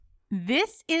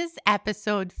This is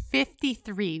episode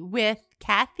 53 with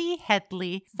Kathy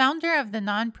Headley, founder of the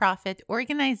nonprofit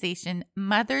organization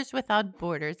Mothers Without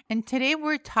Borders. And today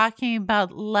we're talking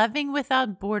about loving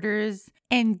without borders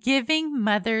and giving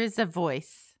mothers a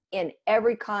voice. In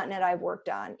every continent I've worked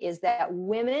on is that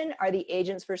women are the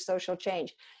agents for social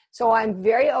change. So I'm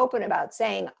very open about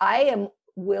saying I am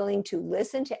willing to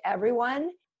listen to everyone.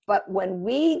 But when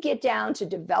we get down to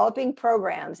developing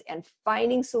programs and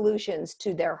finding solutions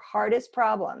to their hardest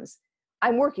problems,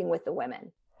 I'm working with the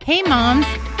women. Hey moms,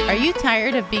 are you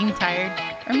tired of being tired?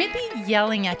 Or maybe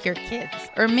yelling at your kids?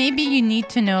 Or maybe you need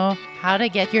to know how to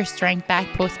get your strength back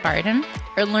postpartum?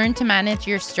 Or learn to manage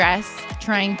your stress,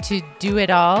 trying to do it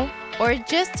all? Or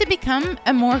just to become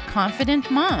a more confident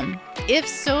mom? If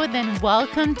so, then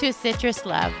welcome to Citrus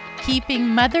Love, keeping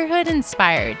motherhood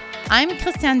inspired. I'm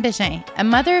Christiane Bégin, a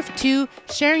mother of two,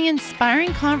 sharing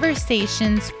inspiring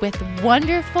conversations with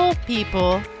wonderful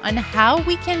people on how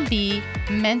we can be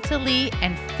mentally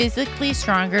and physically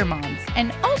stronger moms,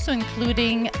 and also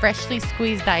including freshly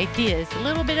squeezed ideas, a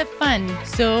little bit of fun,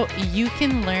 so you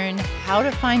can learn how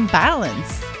to find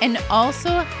balance and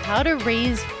also how to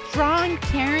raise strong,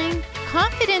 caring,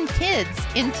 confident kids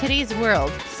in today's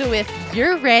world. So if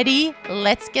you're ready,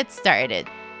 let's get started.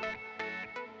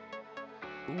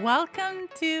 Welcome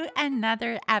to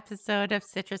another episode of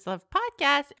Citrus Love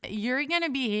Podcast. You're going to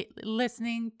be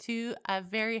listening to a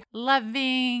very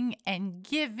loving and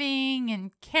giving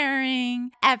and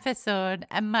caring episode,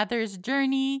 A Mother's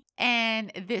Journey. And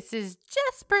this is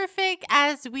just perfect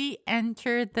as we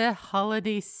enter the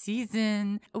holiday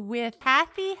season with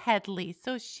Kathy Headley.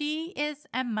 So she is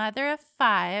a mother of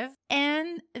 5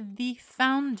 and the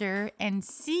founder and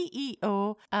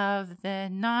CEO of the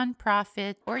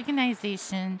nonprofit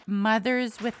organization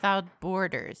Mothers Without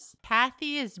Borders.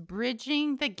 Kathy is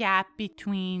bridging the gap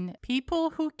between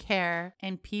people who care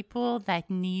and people that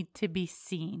need to be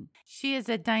seen. She is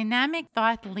a dynamic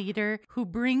thought leader who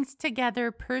brings together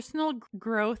personal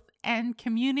growth and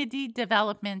community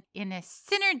development in a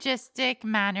synergistic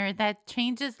manner that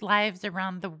changes lives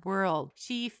around the world.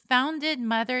 She founded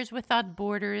Mothers Without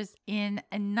Borders in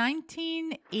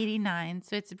 1989,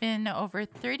 so it's been over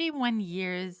 31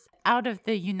 years out of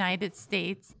the United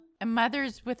States.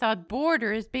 Mothers Without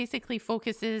Borders basically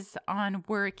focuses on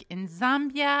work in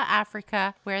Zambia,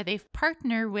 Africa, where they've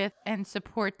partnered with and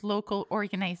support local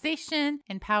organizations,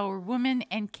 empower women,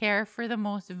 and care for the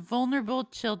most vulnerable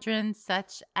children,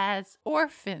 such as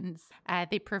orphans.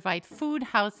 They provide food,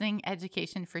 housing,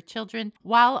 education for children,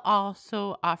 while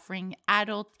also offering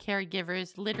adult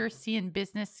caregivers literacy and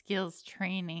business skills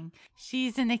training.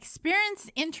 She's an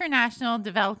experienced international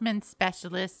development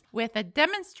specialist with a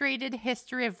demonstrated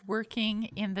history of working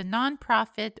in the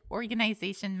nonprofit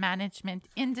organization management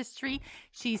industry.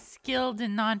 She's skilled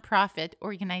in nonprofit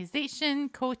organization,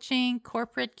 coaching,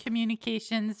 corporate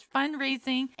communications,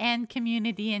 fundraising, and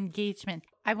community engagement.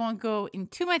 I won't go in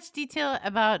too much detail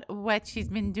about what she's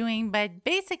been doing, but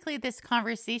basically this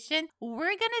conversation, we're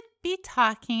going to be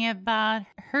talking about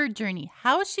her journey,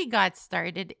 how she got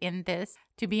started in this.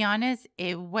 To be honest,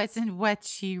 it wasn't what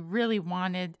she really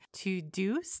wanted to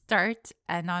do, start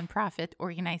a nonprofit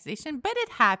organization, but it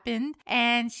happened.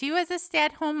 And she was a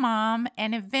stay-at-home mom,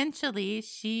 and eventually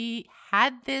she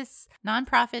had this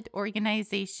nonprofit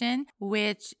organization,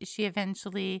 which she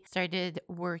eventually started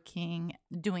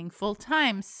doing full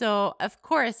time. So, of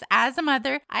course, as a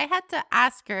mother, I had to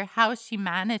ask her how she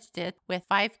managed it with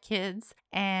 5 kids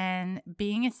and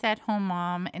being a stay-at-home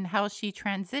mom and how she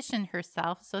transitioned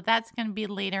herself. So that's going to be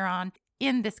later on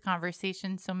in this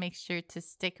conversation. So make sure to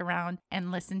stick around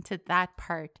and listen to that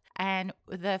part. And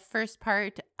the first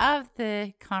part of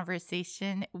the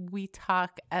conversation, we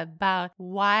talk about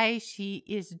why she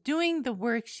is doing the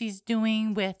work she's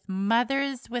doing with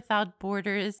Mothers Without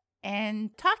Borders,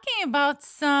 and talking about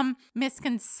some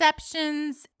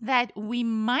misconceptions that we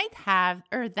might have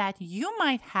or that you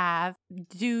might have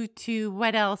due to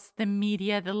what else? The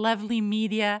media, the lovely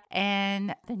media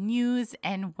and the news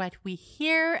and what we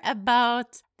hear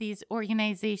about these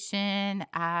organizations,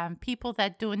 people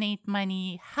that donate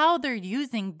money, how they're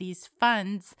using these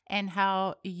funds, and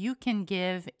how you can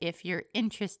give if you're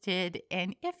interested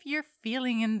and if you're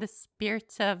feeling in the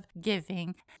spirit of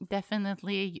giving.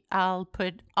 Definitely, I'll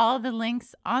put all the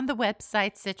links on the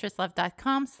website,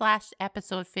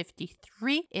 citruslove.com/episode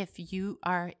 53, if you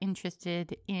are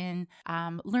interested in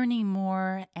learning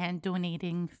more and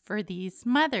donating for these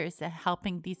mothers,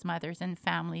 helping these mothers and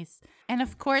families. And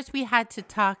of course, we had to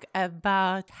talk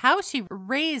about how she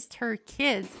raised her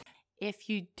kids If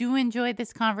you do enjoy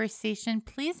this conversation,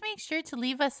 please make sure to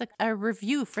leave us a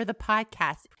review for the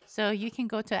podcast. So you can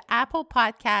go to Apple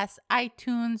Podcasts,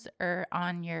 iTunes, or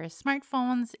on your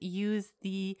smartphones, use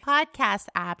the podcast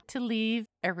app to leave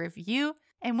a review.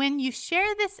 And when you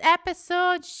share this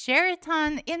episode, share it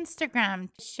on Instagram,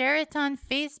 share it on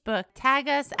Facebook, tag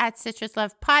us at Citrus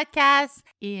Love Podcast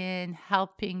in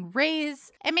helping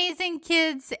raise amazing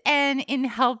kids and in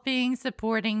helping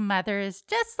supporting mothers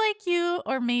just like you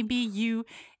or maybe you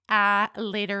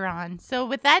later on. So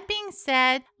with that being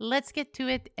said, let's get to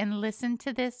it and listen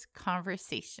to this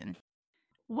conversation.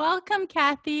 Welcome,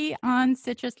 Kathy, on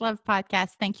Citrus Love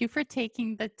Podcast. Thank you for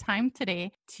taking the time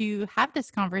today to have this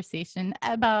conversation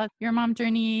about your mom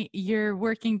journey, your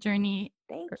working journey.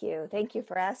 Thank you. Thank you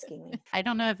for asking me. I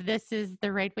don't know if this is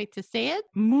the right way to say it.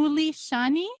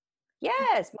 Mulishani?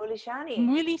 Yes, Mulishani.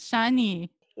 Mulishani.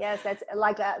 Yes, that's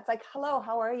like it's like, hello,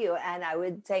 how are you? And I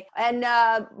would say, and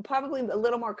probably a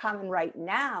little more common right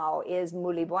now is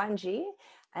Mulibwanji.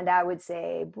 And I would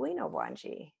say Bueno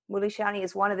Bwanji. Mulishani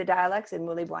is one of the dialects and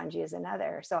Mulibwanji is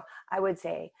another. So I would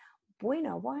say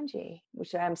Bueno Bwanji,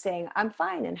 which I'm saying, I'm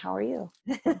fine. And how are you?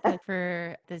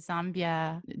 For the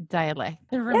Zambia dialect.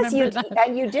 Yes,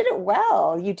 and you did it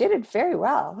well. You did it very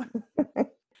well.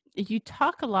 You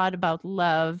talk a lot about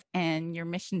love and your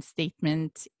mission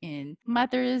statement in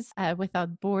Mothers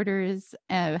Without Borders,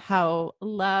 how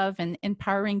love and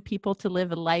empowering people to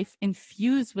live a life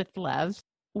infused with love.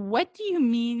 What do you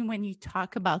mean when you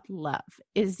talk about love?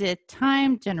 Is it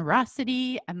time,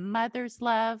 generosity, a mother's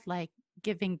love, like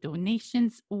giving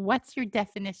donations? What's your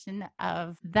definition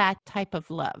of that type of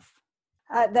love?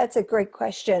 That's a great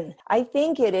question. I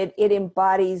think it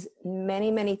embodies many,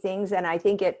 many things. And I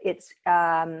think it's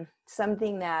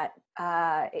something that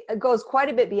it goes quite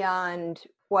a bit beyond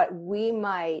what we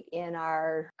might in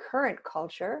our current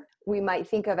culture, we might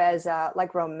think of as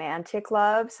like romantic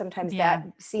love. Sometimes that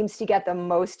seems to get the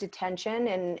most attention.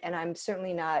 And I'm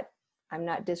certainly I'm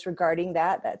not disregarding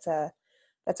that. That's a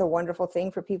wonderful thing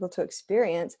for people to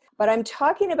experience. But I'm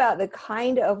talking about the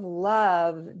kind of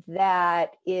love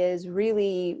that is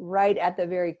really right at the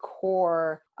very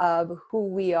core of who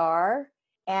we are.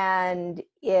 And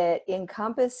it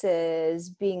encompasses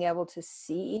being able to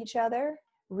see each other,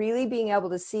 really being able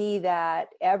to see that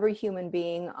every human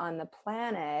being on the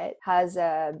planet has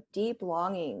a deep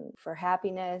longing for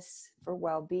happiness, for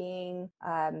well-being,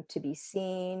 to be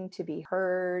seen, to be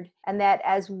heard. And that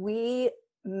as we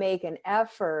make an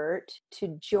effort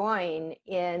to join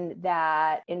in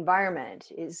that environment,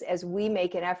 is as we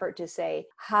make an effort to say,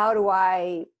 how do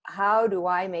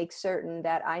I make certain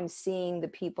that I'm seeing the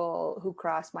people who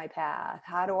cross my path?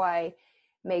 How do I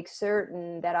make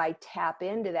certain that I tap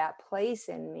into that place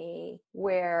in me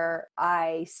where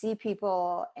I see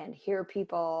people and hear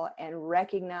people and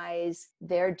recognize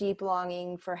their deep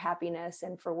longing for happiness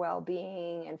and for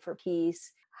well-being and for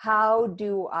peace? How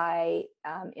do I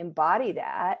embody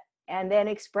that and then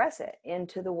express it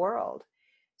into the world?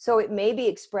 So it may be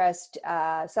expressed,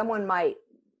 someone might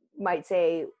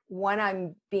say, when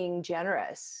I'm being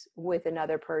generous with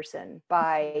another person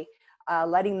by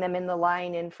letting them in the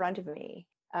line in front of me,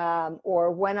 or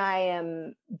when I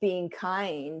am being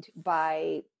kind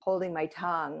by holding my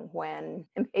tongue when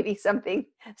maybe something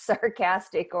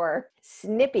sarcastic or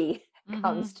snippy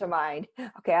comes to mind.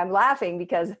 Okay, I'm laughing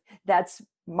because that's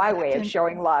my way of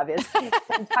showing love, is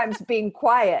sometimes being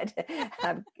quiet.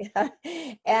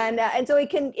 And so it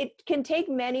can take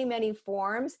many, many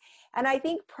forms. And I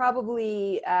think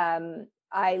probably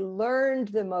I learned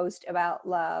the most about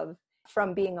love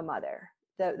from being a mother,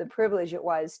 the privilege it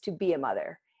was to be a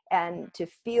mother and to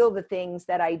feel the things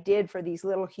that I did for these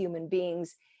little human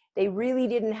beings. They really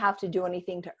didn't have to do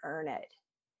anything to earn it.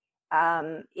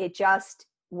 It just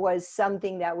was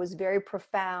something that was very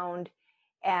profound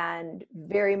and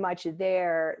very much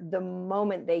there the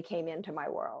moment they came into my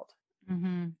world.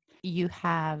 Mm-hmm. You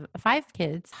have 5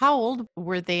 kids. How old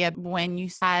were they when you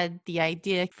had the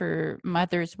idea for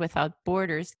Mothers Without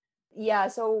Borders? Yeah,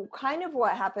 so kind of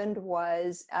what happened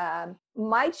was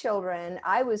my children,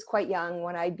 I was quite young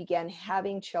when I began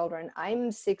having children.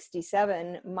 I'm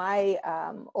 67. My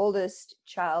oldest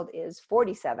child is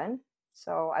 47.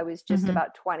 So I was just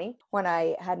about 20 when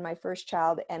I had my first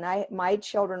child. And my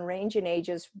children range in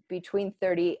ages between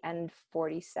 30 and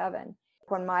 47.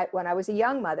 When I was a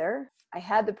young mother, I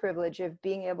had the privilege of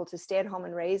being able to stay at home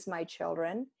and raise my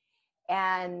children.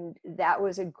 And that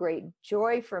was a great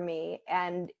joy for me.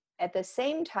 And at the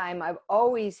same time, I've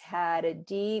always had a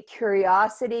deep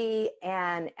curiosity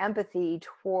and empathy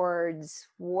towards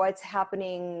what's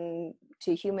happening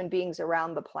to human beings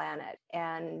around the planet.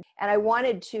 And I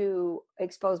wanted to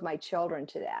expose my children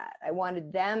to that. I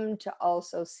wanted them to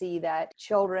also see that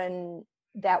children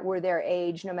that were their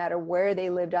age, no matter where they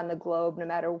lived on the globe, no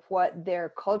matter what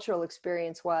their cultural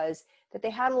experience was, that they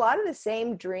had a lot of the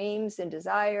same dreams and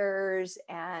desires,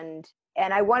 and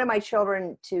I wanted my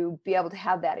children to be able to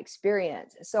have that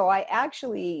experience. So I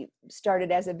actually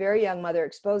started as a very young mother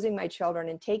exposing my children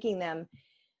and taking them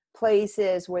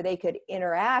places where they could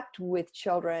interact with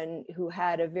children who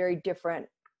had a very different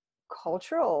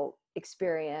cultural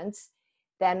experience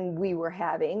than we were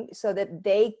having, so that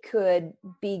they could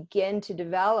begin to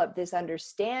develop this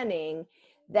understanding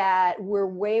that we're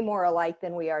way more alike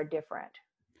than we are different.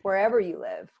 Wherever you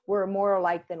live, we're more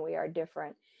alike than we are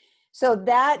different. So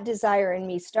that desire in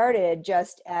me started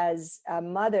just as a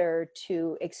mother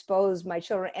to expose my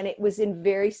children. And it was in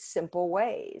very simple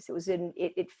ways.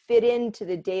 It fit into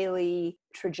the daily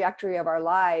trajectory of our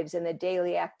lives and the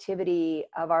daily activity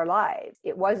of our lives.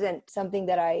 It wasn't something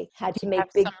that I had to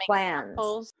make big plans.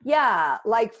 Examples? Yeah.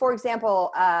 Like, for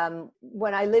example,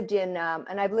 when I lived in,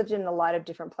 and I've lived in a lot of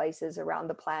different places around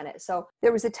the planet. So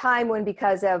there was a time when,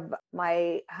 because of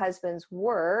my husband's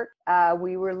work,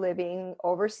 we were living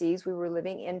overseas. We were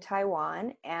living in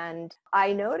Taiwan. And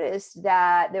I noticed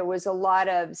that there was a lot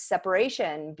of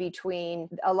separation between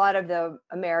a lot of the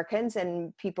Americans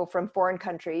and people from foreign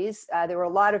countries. There were a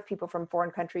lot of people from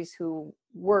foreign countries who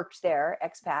worked there,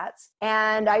 expats.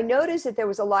 And I noticed that there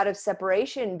was a lot of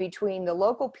separation between the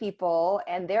local people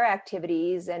and their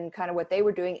activities and kind of what they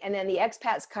were doing. And then the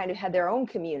expats kind of had their own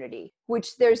community,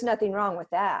 which there's nothing wrong with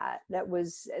that. That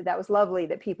was lovely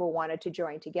that people wanted to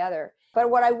join together. But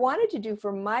what I wanted to do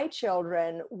for my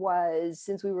children was,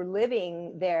 since we were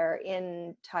living there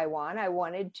in Taiwan, I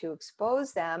wanted to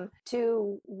expose them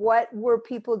to what were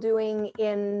people doing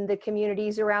in the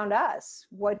communities around us.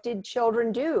 What did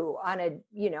children do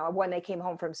when they came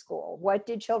home from school? What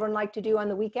did children like to do on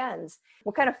the weekends?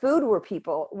 What kind of food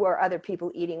were other people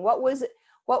eating? What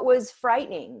was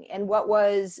frightening and what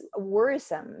was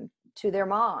worrisome to their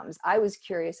moms? I was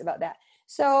curious about that.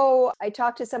 So I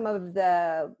talked to some of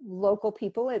the local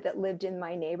people that lived in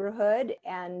my neighborhood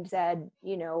and said,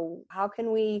 how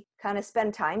can we kind of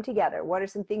spend time together? What are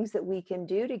some things that we can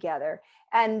do together?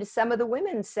 And some of the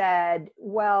women said,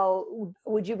 well,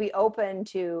 would you be open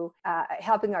to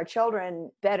helping our children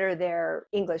better their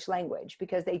English language?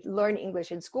 Because they learn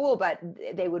English in school, but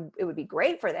it would be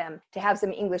great for them to have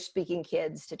some English speaking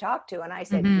kids to talk to. And I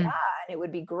said, yeah, and it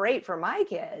would be great for my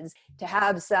kids to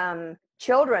have some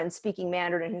children speaking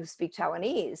Mandarin who speak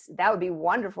Taiwanese. That would be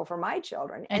wonderful for my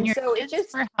children. And your so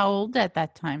kids were how old at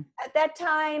that time? At that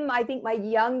time, I think my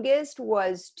youngest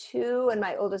was 2 and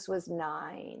my oldest was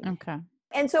 9. Okay.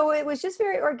 And so it was just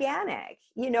very organic,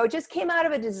 it just came out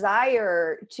of a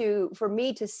desire for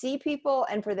me to see people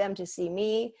and for them to see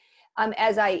me.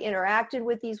 As I interacted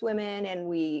with these women and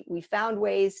we found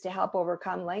ways to help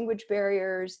overcome language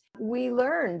barriers, we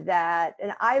learned that,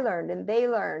 and I learned and they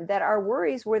learned that our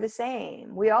worries were the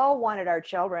same. We all wanted our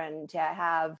children to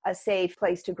have a safe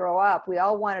place to grow up. We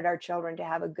all wanted our children to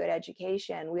have a good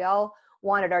education. We all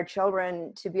wanted our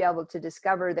children to be able to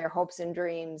discover their hopes and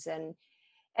dreams.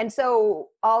 And so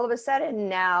all of a sudden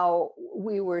now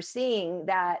we were seeing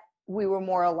that we were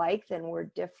more alike than we're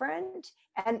different,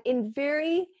 and in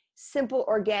very simple,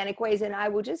 organic ways. And I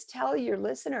will just tell your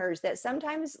listeners that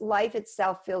sometimes life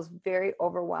itself feels very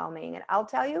overwhelming. And I'll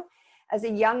tell you, as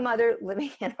a young mother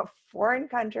living in a foreign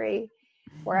country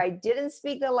where I didn't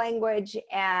speak the language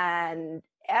and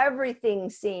everything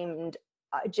seemed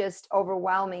just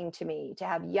overwhelming to me, to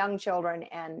have young children.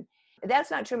 And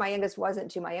that's not true. My youngest wasn't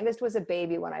too. My youngest was a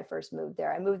baby when I first moved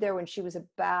there. I moved there when she was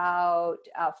about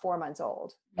 4 months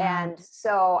old. And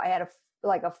so I had a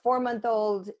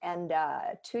 4-month-old and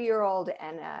a 2-year-old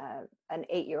and an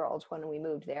 8-year-old when we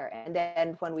moved there. And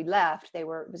then when we left, it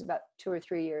was about 2 or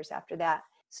 3 years after that.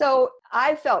 So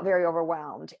I felt very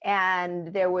overwhelmed,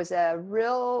 and there was a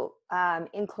real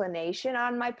inclination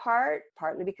on my part,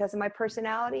 partly because of my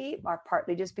personality or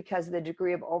partly just because of the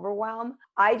degree of overwhelm.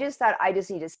 I just thought I just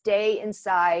need to stay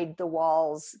inside the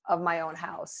walls of my own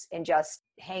house and just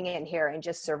hang in here and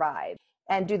just survive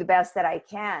and do the best that I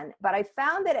can. But I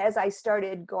found that as I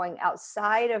started going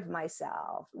outside of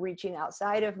myself, reaching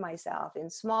outside of myself in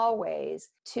small ways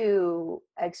to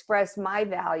express my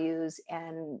values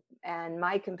and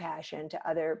my compassion to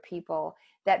other people,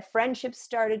 that friendships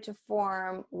started to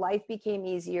form, life became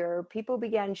easier, people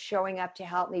began showing up to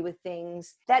help me with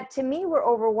things that to me were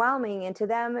overwhelming, and to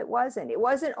them it wasn't. It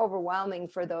wasn't overwhelming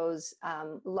for those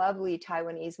lovely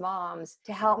Taiwanese moms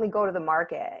to help me go to the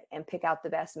market and pick out the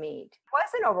best meat. It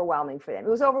wasn't overwhelming for them. It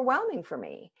was overwhelming for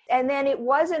me. And then it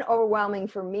wasn't overwhelming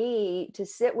for me to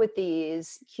sit with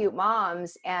these cute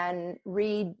moms and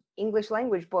read English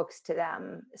language books to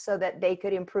them so that they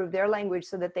could improve their language,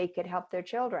 so that they could help their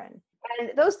children.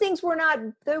 And those things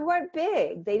they weren't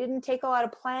big. They didn't take a lot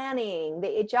of planning.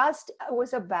 It just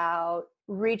was about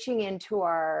reaching into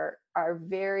our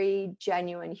very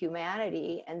genuine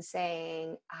humanity and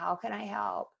saying, how can I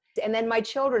help? And then my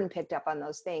children picked up on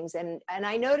those things. And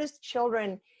I noticed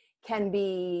children can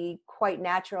be quite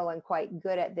natural and quite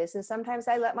good at this. And sometimes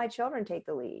I let my children take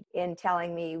the lead in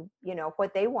telling me,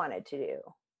 what they wanted to do.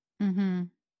 Mm-hmm.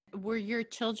 Were your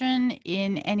children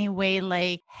in any way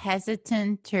like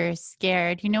hesitant or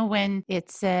scared? When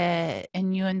it's a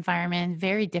new environment,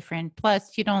 very different.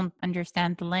 Plus, you don't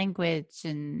understand the language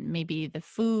and maybe the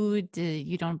food,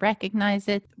 you don't recognize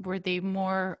it. Were they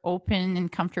more open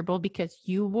and comfortable because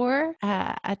you were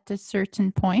at a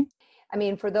certain point? I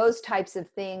mean, for those types of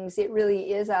things, it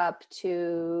really is up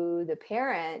to the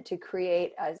parent to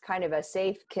create a kind of a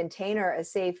safe container, a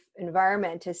safe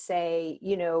environment to say,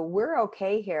 we're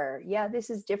okay here. Yeah, this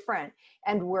is different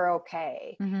and we're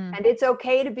okay. Mm-hmm. And it's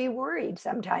okay to be worried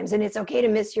sometimes, and it's okay to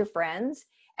miss your friends.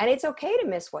 And it's okay to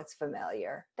miss what's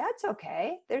familiar. That's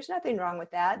okay. There's nothing wrong with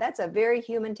that. That's a very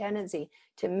human tendency,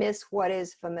 to miss what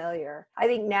is familiar. I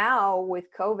think now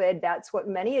with COVID, that's what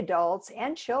many adults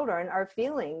and children are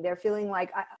feeling. They're feeling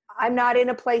like, I'm not in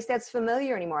a place that's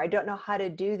familiar anymore. I don't know how to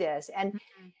do this. And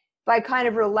by kind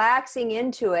of relaxing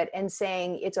into it and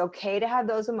saying it's okay to have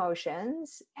those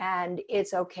emotions, and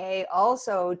it's okay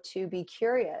also to be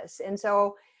curious. And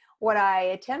so what I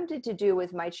attempted to do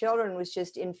with my children was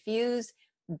just infuse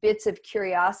bits of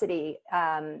curiosity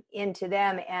into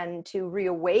them, and to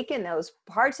reawaken those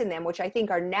parts in them, which I think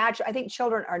are natural. I think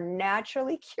children are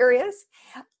naturally curious.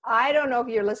 I don't know if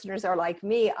your listeners are like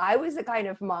me. I was the kind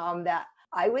of mom that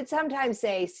I would sometimes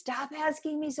say, stop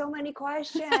asking me so many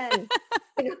questions,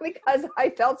 because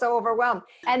I felt so overwhelmed.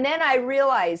 And then I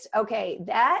realized, okay,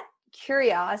 that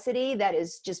curiosity that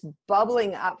is just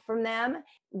bubbling up from them,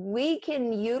 we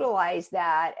can utilize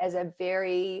that as a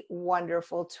very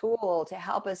wonderful tool to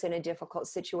help us in a difficult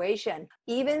situation.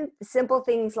 Even simple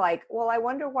things like, well, I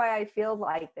wonder why I feel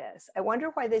like this. I wonder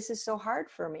why this is so hard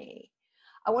for me.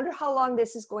 I wonder how long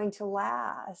this is going to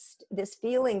last, this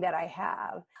feeling that I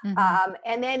have. Mm-hmm.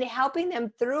 And then helping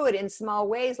them through it in small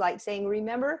ways, like saying,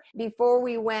 remember, before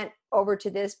we went over to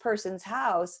this person's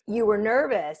house, you were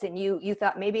nervous and you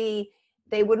thought maybe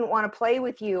they wouldn't want to play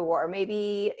with you, or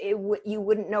maybe you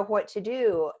wouldn't know what to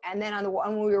do. And then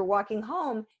when we were walking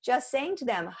home, just saying to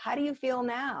them, how do you feel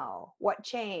now? What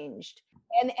changed?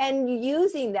 And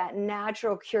using that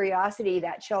natural curiosity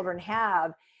that children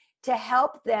have to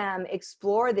help them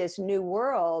explore this new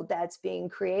world that's being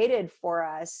created for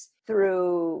us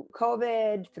through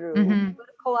COVID, through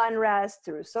political unrest,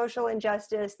 through social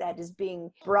injustice that is being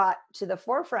brought to the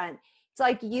forefront. It's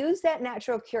like, use that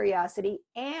natural curiosity,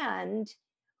 and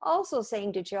also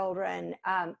saying to children,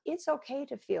 it's okay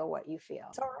to feel what you feel.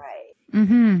 It's all right.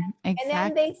 Mm-hmm. And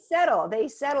then Exactly. they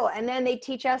settle, and then they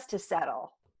teach us to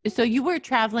settle. So you were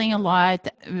traveling a lot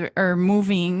or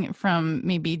moving from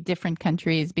maybe different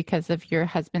countries because of your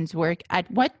husband's work.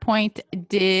 At what point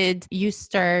did you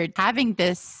start having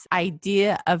this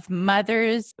idea of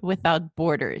Mothers Without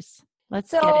Borders? Let's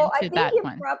get into that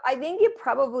one. I think it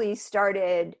probably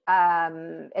started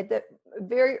at the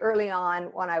very early on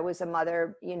when I was a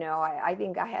mother. I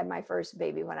think I had my first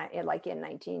baby in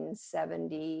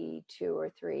 1972 or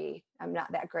 3. I'm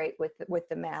not that great with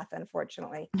the math,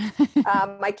 unfortunately.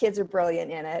 My kids are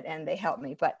brilliant in it, and they help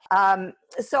me. But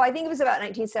so I think it was about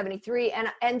 1973,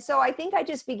 and so I think I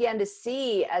just began to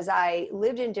see, as I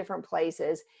lived in different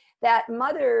places, that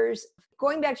mothers,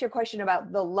 going back to your question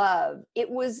about the love, it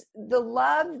was the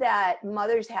love that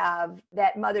mothers have,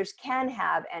 that mothers can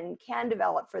have and can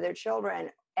develop for their children.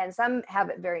 And some have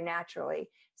it very naturally.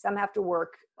 Some have to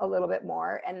work a little bit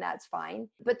more, and that's fine.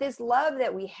 But this love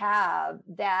that we have,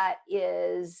 that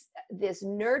is this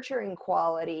nurturing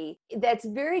quality, that's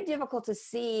very difficult to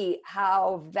see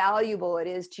how valuable it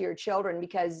is to your children,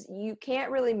 because you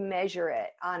can't really measure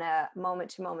it on a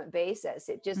moment-to-moment basis.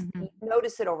 It just, you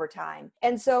notice it over time.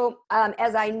 And so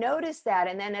as I noticed that,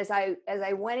 and then as I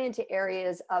went into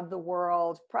areas of the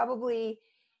world, probably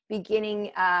beginning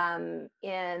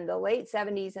in the late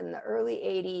 70s and the early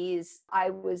 80s, I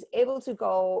was able to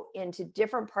go into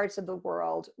different parts of the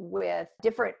world with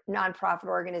different nonprofit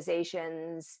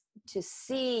organizations to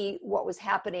see what was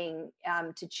happening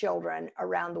to children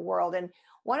around the world. And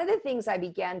one of the things I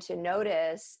began to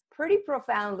notice pretty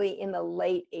profoundly in the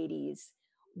late 80s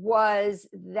was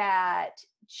that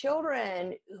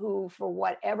children who, for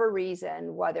whatever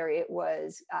reason, whether it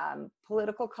was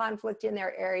political conflict in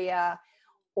their area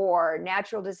or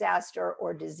natural disaster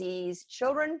or disease,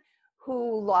 children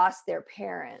who lost their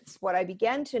parents, what I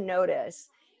began to notice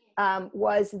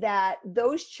was that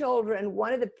those children,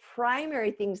 one of the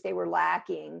primary things they were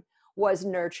lacking was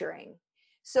nurturing.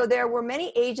 So there were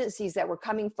many agencies that were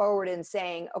coming forward and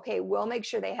saying, okay, we'll make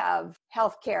sure they have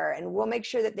health care, and we'll make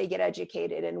sure that they get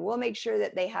educated, and we'll make sure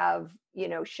that they have,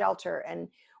 shelter, and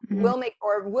we'll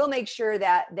make sure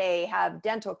that they have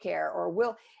dental care,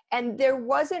 and there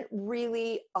wasn't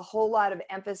really a whole lot of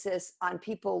emphasis on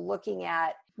people looking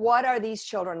at what are these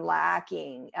children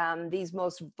lacking, these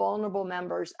most vulnerable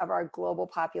members of our global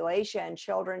population,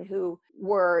 children who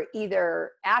were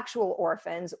either actual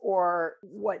orphans or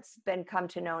what's been come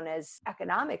to known as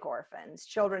economic orphans,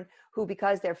 children who,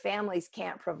 because their families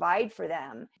can't provide for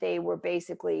them, they were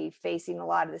basically facing a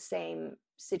lot of the same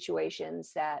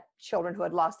situations that children who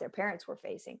had lost their parents were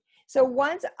facing. So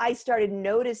once I started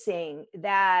noticing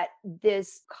that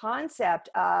this concept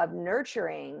of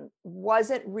nurturing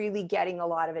wasn't really getting a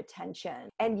lot of attention,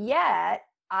 and yet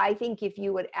I think if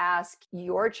you would ask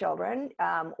your children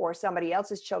or somebody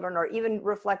else's children, or even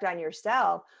reflect on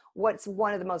yourself, what's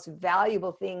one of the most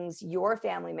valuable things your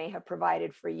family may have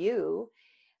provided for you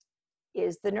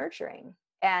is the nurturing.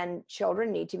 And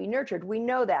children need to be nurtured. We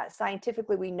know that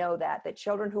scientifically. We know that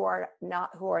children who are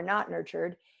not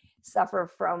nurtured suffer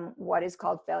from what is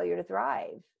called failure to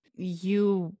thrive.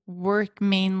 You work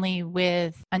mainly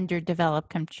with underdeveloped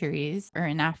countries or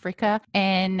in Africa.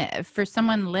 And for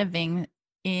someone living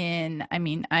I'm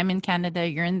in Canada,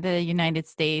 you're in the United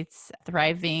States,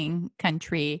 thriving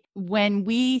country. When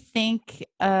we think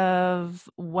of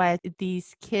what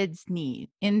these kids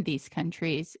need in these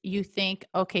countries, you think,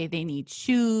 okay, they need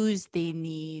shoes, they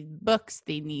need books,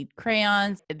 they need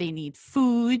crayons, they need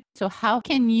food. So how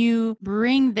can you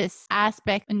bring this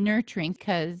aspect of nurturing?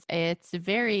 Because it's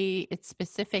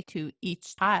specific to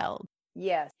each child.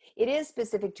 Yes, it is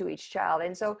specific to each child.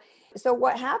 And so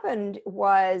what happened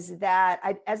was that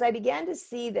as I began to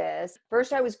see this,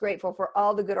 first I was grateful for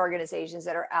all the good organizations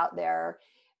that are out there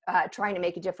trying to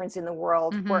make a difference in the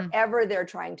world, wherever they're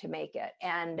trying to make it.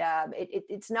 And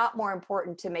it's not more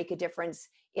important to make a difference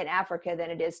in Africa than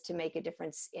it is to make a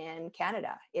difference in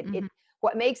Canada.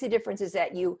 What makes a difference is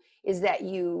that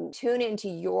you tune into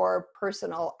your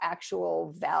personal,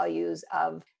 actual values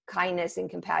of kindness and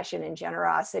compassion and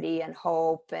generosity and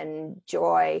hope and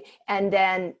joy, and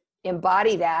then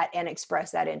embody that and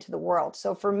express that into the world.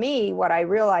 So for me, what I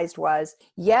realized was,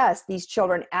 yes, these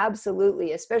children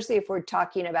absolutely, especially if we're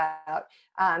talking about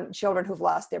children who've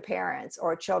lost their parents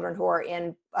or children who are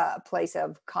in a place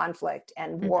of conflict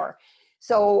and war.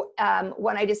 So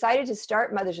when I decided to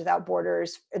start Mothers Without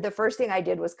Borders, the first thing I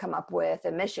did was come up with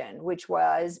a mission, which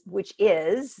was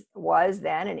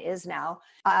then and is now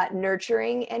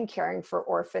nurturing and caring for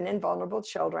orphan and vulnerable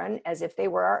children as if they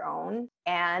were our own,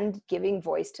 and giving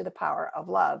voice to the power of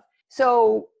love.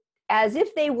 So as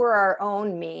if they were our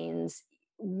own means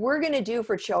we're going to do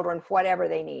for children whatever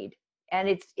they need. And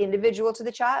it's individual to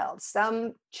the child.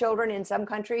 Some children in some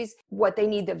countries, what they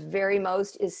need the very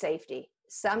most is safety.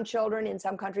 Some children in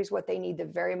some countries, what they need the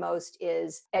very most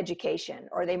is education,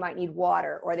 or they might need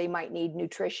water, or they might need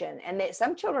nutrition. And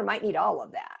some children might need all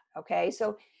of that. Okay.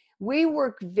 So we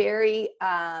work in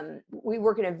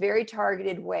a very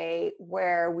targeted way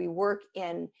where we work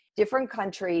in different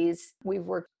countries. We've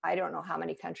worked, I don't know how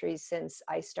many countries since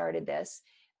I started this,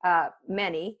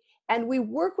 many. And we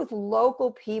work with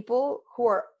local people who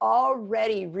are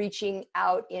already reaching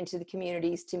out into the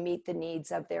communities to meet the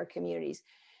needs of their communities.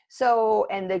 So,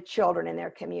 and the children in their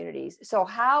communities. So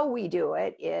how we do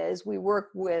it is we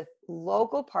work with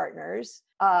local partners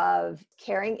of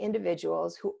caring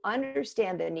individuals who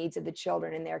understand the needs of the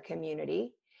children in their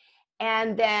community.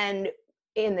 And then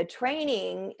in the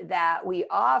training that we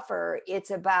offer,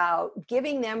 it's about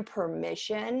giving them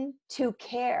permission to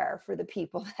care for the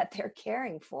people that they're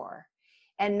caring for,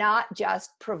 and not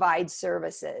just provide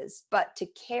services, but to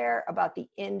care about the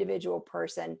individual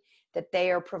person that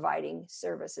they are providing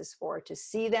services for, to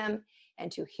see them and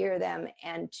to hear them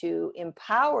and to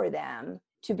empower them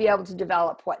to be able to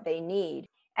develop what they need.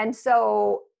 And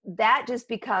so that just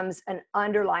becomes an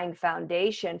underlying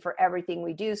foundation for everything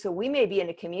we do. So we may be in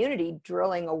a community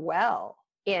drilling a well,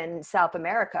 in South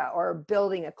America, or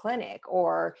building a clinic,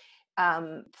 or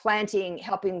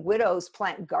helping widows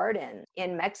plant gardens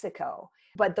in Mexico.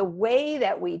 But the way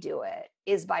that we do it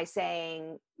is by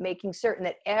making certain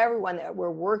that everyone that we're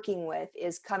working with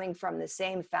is coming from the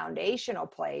same foundational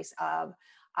place of,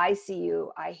 I see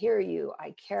you, I hear you,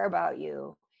 I care about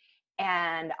you,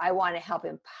 and I want to help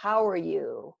empower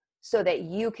you so that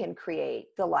you can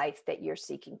create the life that you're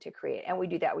seeking to create. And we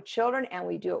do that with children, and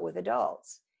we do it with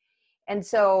adults. And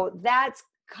so that's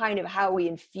kind of how we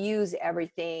infuse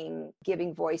everything.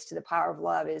 Giving voice to the power of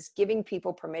love is giving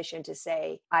people permission to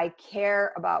say, I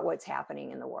care about what's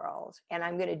happening in the world, and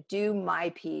I'm going to do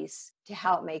my piece to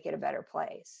help make it a better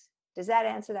place. Does that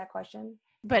answer that question?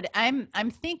 But I'm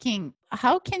thinking,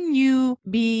 how can you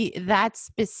be that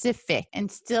specific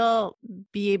and still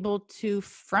be able to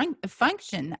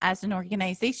function as an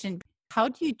organization? How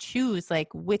do you choose like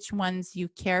which ones you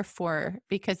care for?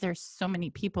 Because there's so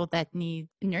many people that need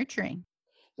nurturing.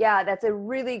 Yeah, that's a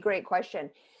really great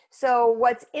question. So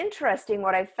what's interesting,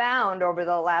 what I found over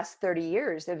the last 30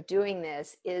 years of doing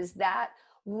this, is that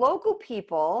local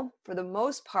people, for the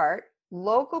most part,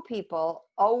 local people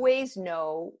always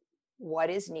know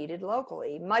what is needed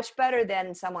locally, much better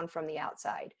than someone from the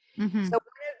outside. Mm-hmm. So one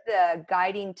of the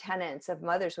guiding tenets of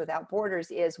Mothers Without Borders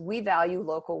is we value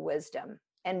local wisdom.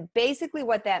 And basically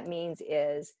what that means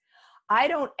is, I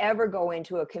don't ever go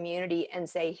into a community and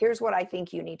say, here's what I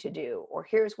think you need to do, or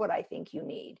here's what I think you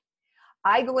need.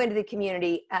 I go into the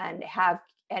community and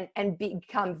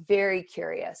become very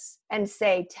curious and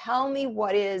say, tell me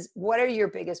what are your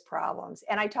biggest problems?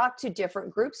 And I talk to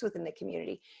different groups within the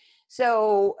community.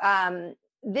 So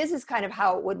this is kind of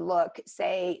how it would look.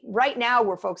 Say, right now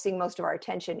we're focusing most of our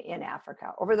attention in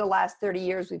Africa. Over the last 30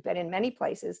 years, we've been in many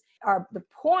places. The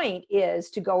point is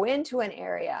to go into an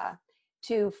area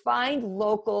to find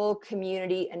local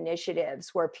community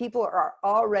initiatives where people are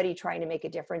already trying to make a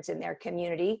difference in their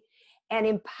community, and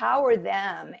empower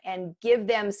them and give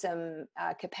them some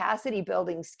capacity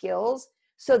building skills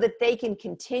so that they can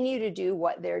continue to do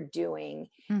what they're doing,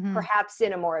 Mm-hmm. perhaps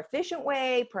in a more efficient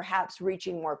way, perhaps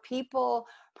reaching more people,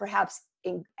 perhaps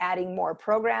adding more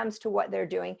programs to what they're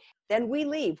doing. Then we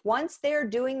leave. Once they're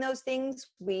doing those things,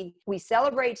 we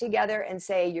celebrate together and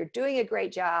say, you're doing a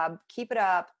great job, keep it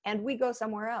up, and we go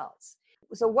somewhere else.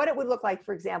 So what it would look like,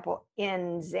 for example,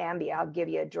 in Zambia, I'll give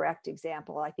you a direct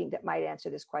example, I think that might answer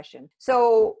this question.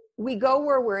 So we go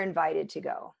where we're invited to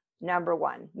go, number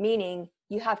one, meaning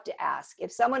you have to ask.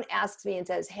 If someone asks me and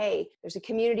says, hey, there's a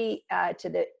community to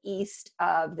the east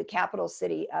of the capital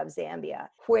city of Zambia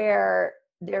where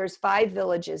there's 5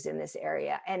 villages in this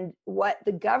area. And what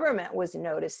the government was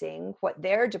noticing, what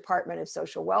their Department of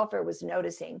Social Welfare was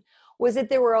noticing, was that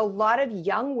there were a lot of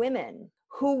young women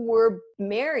who were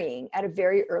marrying at a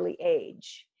very early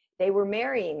age. They were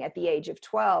marrying at the age of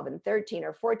 12 and 13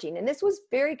 or 14. And this was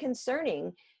very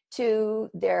concerning to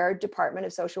their Department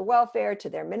of Social Welfare, to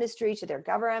their ministry, to their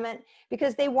government,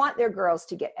 because they want their girls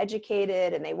to get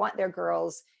educated and they want their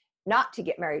girls not to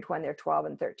get married when they're 12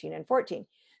 and 13 and 14.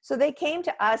 So they came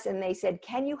to us and they said,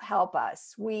 can you help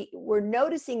us? We're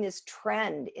noticing this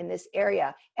trend in this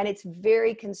area and it's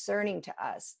very concerning to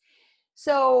us.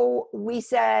 So we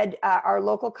said, our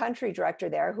local country director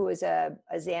there, who is a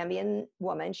Zambian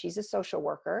woman, she's a social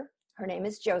worker. Her name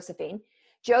is Josephine.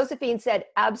 Josephine said,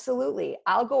 absolutely,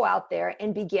 I'll go out there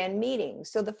and begin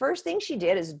meetings. So the first thing she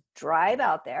did is drive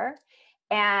out there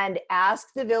and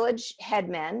ask the village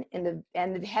headmen and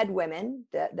the head women,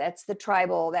 that's the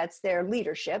tribal, that's their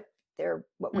leadership, their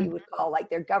what we would call like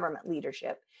their government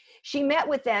leadership. She met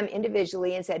with them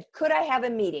individually and said, could I have a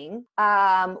meeting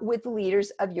with the leaders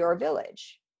of your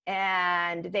village?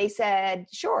 And they said,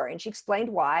 sure. And she explained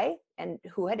why and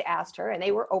who had asked her, and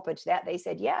they were open to that. They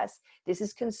said, yes, this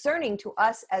is concerning to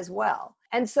us as well.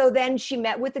 And so then she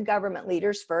met with the government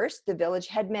leaders first, the village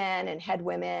headmen and head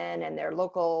women and their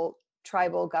local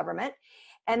tribal government.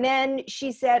 And then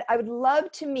she said, I would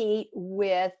love to meet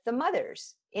with the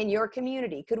mothers in your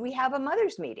community. Could we have a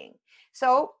mother's meeting?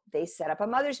 So they set up a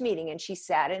mother's meeting and she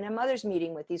sat in a mother's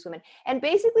meeting with these women. And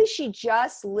basically she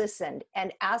just listened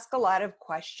and asked a lot of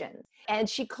questions. And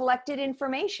she collected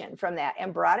information from that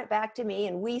and brought it back to me.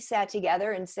 And we sat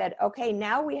together and said, okay,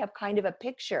 now we have kind of a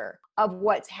picture of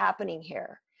what's happening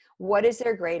here. What is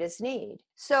their greatest need?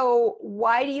 So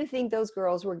why do you think those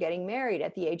girls were getting married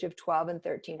at the age of 12 and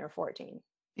 13 or 14?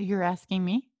 You're asking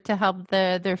me to help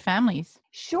their families.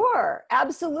 Sure,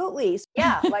 absolutely.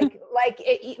 Yeah,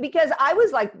 because I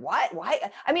was like, what? Why?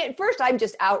 I mean, at first I'm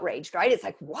just outraged, right? It's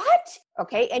like, what?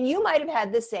 Okay. And you might have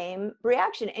had the same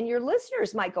reaction and your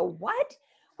listeners might go, what?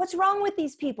 What's wrong with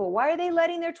these people? Why are they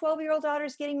letting their 12-year-old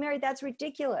daughters getting married? That's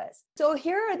ridiculous. So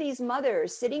here are these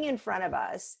mothers sitting in front of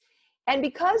us. And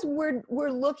because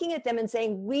we're looking at them and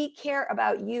saying, we care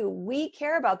about you, we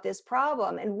care about this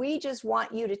problem, and we just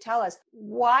want you to tell us,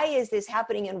 why is this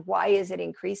happening and why is it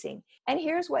increasing? And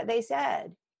here's what they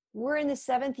said. We're in the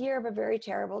 7th year of a very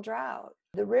terrible drought.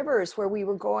 The rivers where we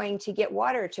were going to get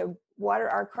water to water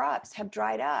our crops have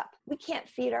dried up. We can't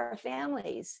feed our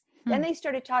families. Then they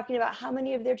started talking about how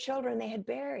many of their children they had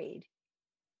buried.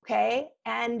 Okay.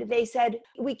 And they said,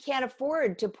 we can't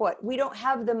afford to we don't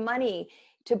have the money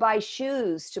to buy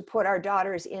shoes to put our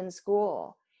daughters in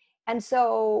school. And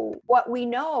so what we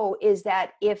know is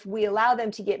that if we allow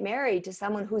them to get married to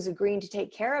someone who's agreeing to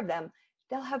take care of them,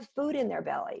 they'll have food in their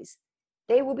bellies.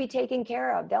 They will be taken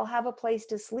care of. They'll have a place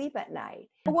to sleep at night.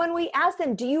 But when we asked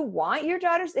them, do you want your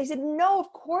daughters? They said, no,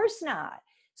 of course not.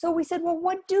 So we said, well,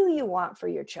 what do you want for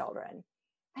your children?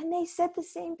 And they said the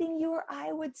same thing you or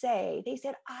I would say. They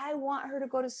said, I want her to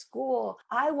go to school.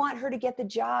 I want her to get the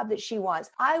job that she wants.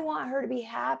 I want her to be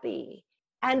happy.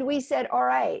 And we said, all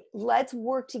right, let's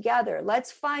work together.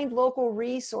 Let's find local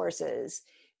resources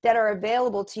that are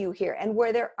available to you here. And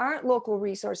where there aren't local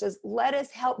resources, let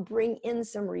us help bring in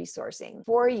some resourcing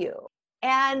for you.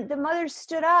 And the mothers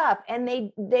stood up and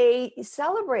they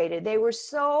celebrated. They were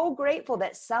so grateful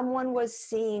that someone was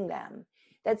seeing them,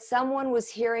 that someone was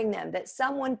hearing them, that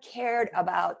someone cared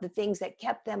about the things that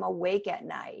kept them awake at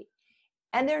night.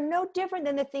 And they're no different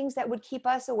than the things that would keep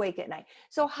us awake at night.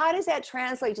 So how does that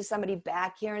translate to somebody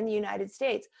back here in the United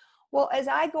States? Well, as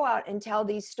I go out and tell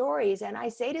these stories and I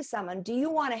say to someone, do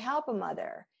you want to help a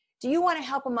mother? Do you want to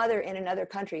help a mother in another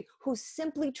country who's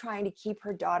simply trying to keep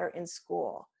her daughter in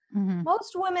school? Mm-hmm.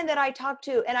 Most women that I talk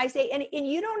to, and I say, and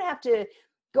you don't have to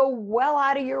go well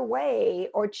out of your way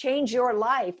or change your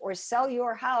life or sell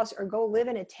your house or go live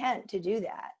in a tent to do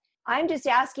that. I'm just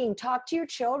asking, talk to your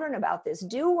children about this.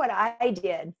 Do what I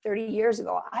did 30 years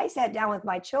ago. I sat down with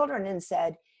my children and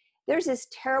said, there's this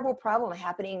terrible problem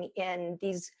happening in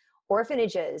these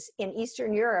orphanages in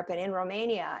Eastern Europe and in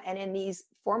Romania and in these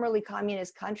formerly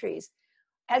communist countries.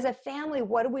 As a family,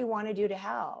 what do we want to do to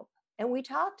help? And we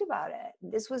talked about it.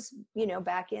 This was,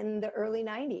 back in the early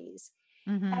 90s.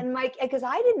 Mm-hmm. And because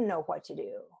I didn't know what to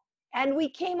do. And we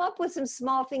came up with some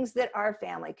small things that our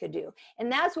family could do.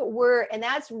 And that's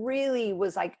that's really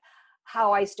was like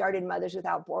how I started Mothers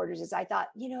Without Borders, is I thought,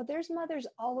 there's mothers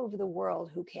all over the world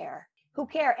who care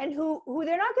and who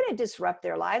they're not going to disrupt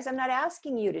their lives. I'm not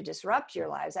asking you to disrupt your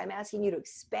lives. I'm asking you to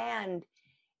expand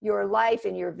your life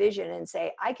and your vision and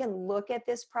say, I can look at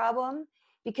this problem.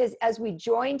 Because as we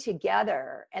join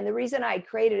together, and the reason I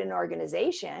created an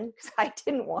organization, because I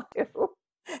didn't want to.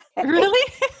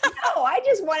 Really? No, I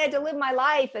just wanted to live my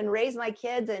life and raise my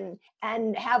kids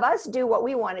and have us do what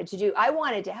we wanted to do. I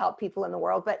wanted to help people in the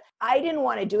world, but I didn't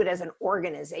want to do it as an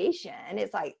organization. And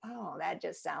it's like, oh, that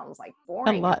just sounds like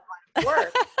boring. A lot.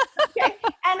 Work. Okay.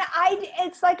 And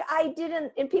it's like I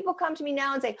didn't, and people come to me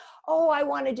now and say, oh, I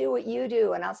want to do what you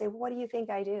do. And I'll say, what do you think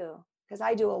I do? Because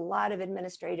I do a lot of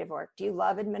administrative work. Do you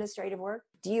love administrative work?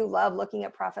 Do you love looking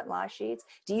at profit and loss sheets?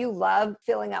 Do you love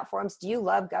filling out forms? Do you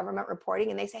love government reporting?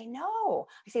 And they say, no.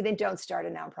 I say, then don't start a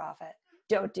nonprofit.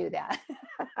 Don't do that.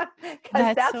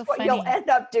 Because that's so what funny. You'll end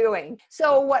up doing.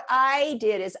 So what I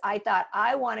did is I thought,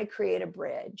 I want to create a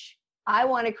bridge. I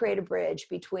want to create a bridge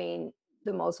between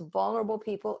the most vulnerable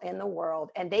people in the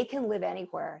world, and they can live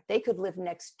anywhere. They could live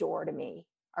next door to me.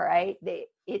 All right.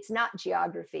 It's not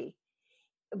geography.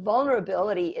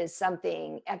 Vulnerability is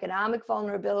something, economic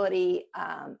vulnerability,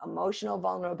 emotional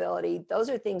vulnerability. Those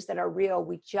are things that are real.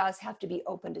 We just have to be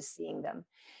open to seeing them.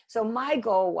 So my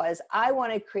goal was, I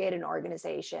want to create an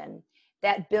organization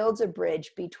that builds a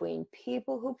bridge between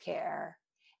people who care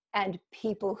and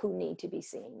people who need to be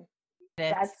seen.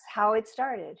 That's how it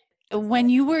started. When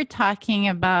you were talking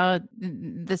about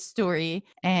the story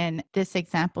and this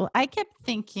example, I kept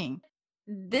thinking,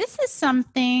 this is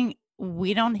something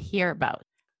we don't hear about.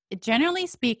 Generally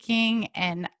speaking,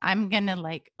 and I'm going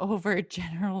to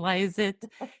overgeneralize it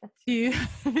to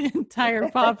the entire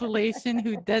population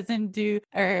who doesn't do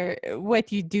or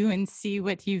what you do and see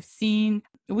what you've seen.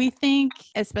 We think,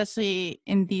 especially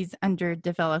in these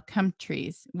underdeveloped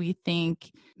countries, we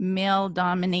think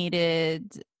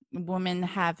male-dominated women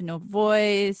have no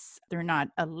voice. They're not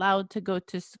allowed to go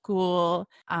to school.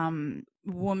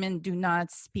 Women do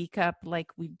not speak up like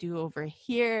we do over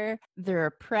here. They're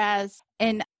oppressed.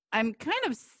 And I'm kind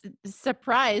of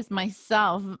surprised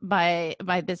myself by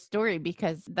this story,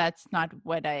 because that's not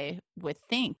what I would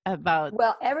think about.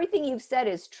 Well, everything you've said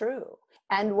is true.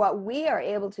 And what we are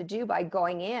able to do by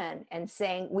going in and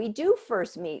saying, we do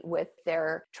first meet with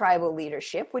their tribal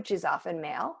leadership, which is often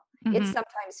male. It's Mm-hmm.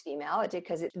 sometimes female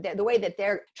because the way that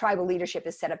their tribal leadership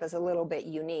is set up is a little bit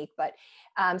unique, but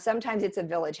sometimes it's a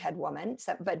village head woman,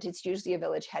 but it's usually a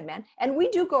village head man. And we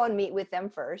do go and meet with them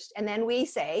first. And then we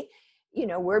say,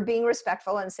 we're being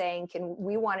respectful and saying,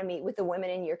 we want to meet with the women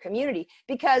in your community?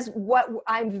 Because what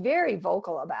I'm very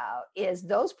vocal about is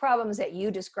those problems that you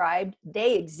described,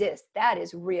 they exist. That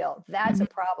is real. That's a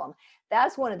problem.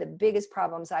 That's one of the biggest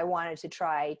problems I wanted to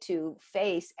try to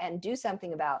face and do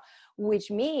something about,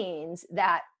 which means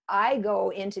that I go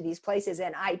into these places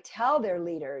and I tell their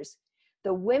leaders,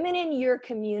 the women in your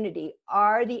community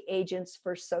are the agents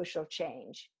for social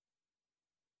change.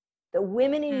 The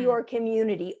women in your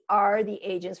community are the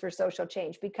agents for social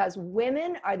change, because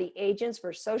women are the agents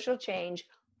for social change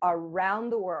around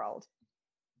the world.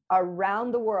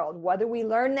 Around the world, whether we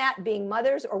learn that being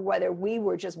mothers or whether we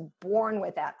were just born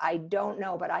with that, I don't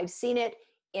know, but I've seen it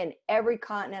in every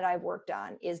continent I've worked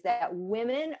on, is that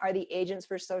women are the agents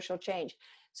for social change.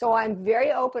 So I'm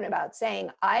very open about saying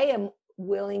I am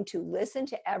willing to listen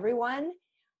to everyone.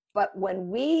 But when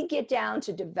we get down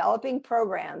to developing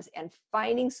programs and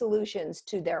finding solutions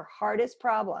to their hardest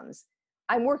problems,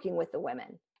 I'm working with the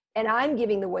women and I'm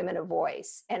giving the women a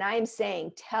voice. And I'm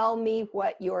saying, tell me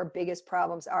what your biggest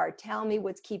problems are. Tell me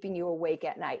what's keeping you awake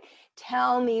at night.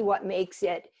 Tell me what makes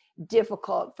it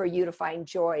difficult for you to find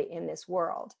joy in this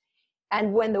world.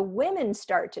 And when the women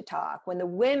start to talk, when the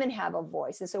women have a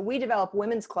voice, and so we develop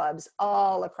women's clubs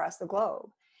all across the globe,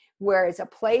 where it's a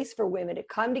place for women to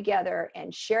come together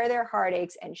and share their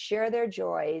heartaches and share their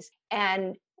joys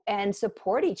and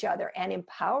support each other and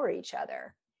empower each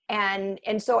other. And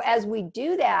so as we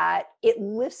do that, it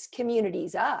lifts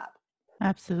communities up.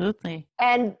 Absolutely.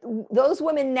 And those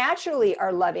women naturally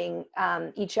are loving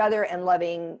each other and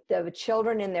loving the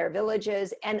children in their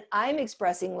villages. And I'm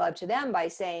expressing love to them by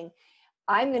saying,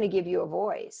 I'm going to give you a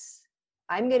voice.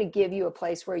 I'm going to give you a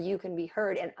place where you can be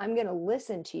heard, and I'm going to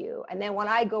listen to you. And then when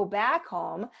I go back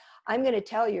home, I'm going to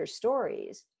tell your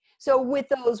stories. So with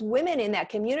those women in that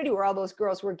community where all those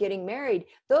girls were getting married,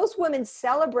 those women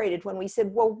celebrated when we said,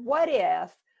 well, what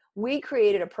if we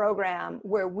created a program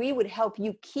where we would help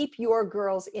you keep your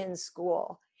girls in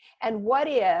school? And what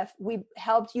if we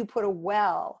helped you put a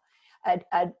well,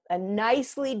 a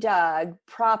nicely dug,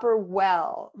 proper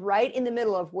well right in the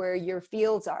middle of where your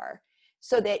fields are,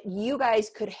 so that you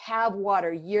guys could have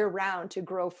water year round to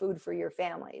grow food for your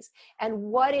families? And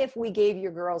what if we gave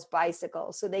your girls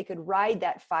bicycles so they could ride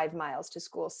that 5 miles to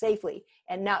school safely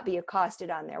and not be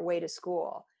accosted on their way to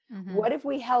school? What if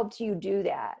we helped you do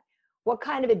that? What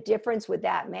kind of a difference would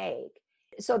that make?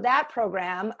 So that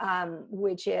program,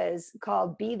 which is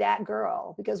called Be That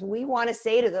Girl, because we want to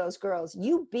say to those girls,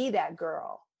 you be that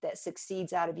girl that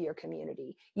succeeds out of your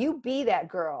community. You be that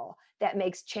girl that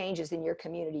makes changes in your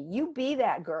community. You be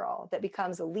that girl that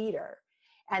becomes a leader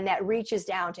and that reaches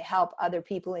down to help other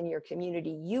people in your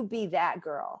community. You be that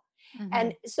girl.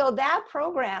 And so that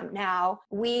program now,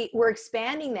 we're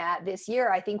expanding that this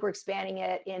year. I think we're expanding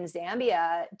it in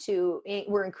Zambia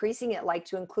we're increasing it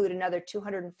to include another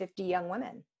 250 young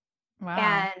women. Wow.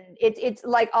 And it's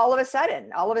like all of a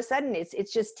sudden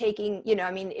it's just taking,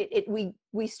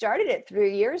 we started it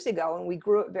 3 years ago and we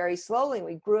grew it very slowly. And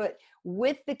we grew it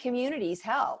with the community's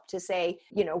help to say,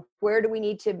 where do we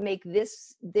need to make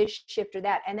this shift or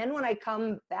that? And then when I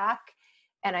come back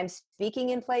and I'm speaking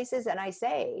in places and I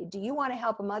say, do you want to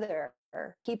help a mother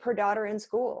keep her daughter in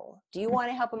school? Do you want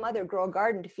to help a mother grow a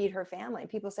garden to feed her family?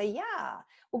 And people say, yeah.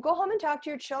 Well, go home and talk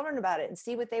to your children about it and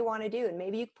see what they want to do. And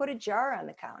maybe you put a jar on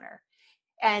the counter.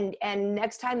 And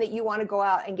next time that you want to go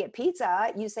out and get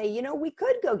pizza, you say, we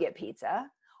could go get pizza,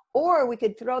 or we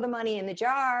could throw the money in the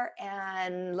jar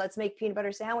and let's make peanut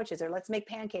butter sandwiches, or let's make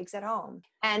pancakes at home.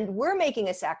 And we're making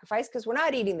a sacrifice because we're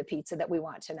not eating the pizza that we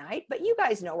want tonight, but you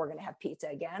guys know we're going to have pizza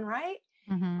again, right?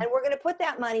 And we're going to put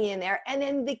that money in there. And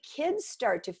then the kids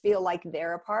start to feel like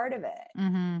they're a part of it.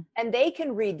 And they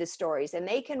can read the stories and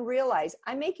they can realize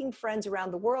I'm making friends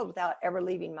around the world without ever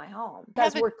leaving my home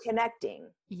because we're connecting.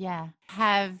 Yeah.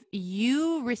 Have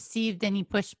you received any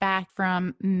pushback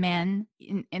from men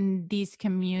in these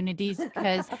communities?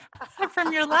 Because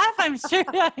from your laugh, I'm sure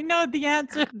I know the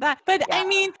answer to that. But yeah. I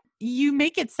mean, you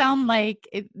make it sound like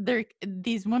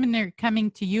these women are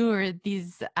coming to you, or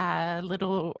these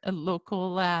little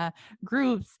local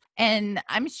groups. And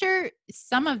I'm sure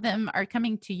some of them are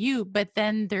coming to you, but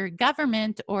then their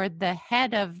government or the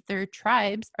head of their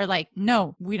tribes are like,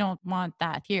 no, we don't want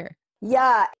that here.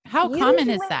 Yeah. How common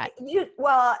is that?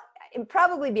 Well,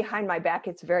 probably behind my back,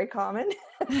 it's very common.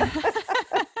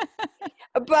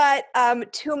 but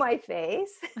to my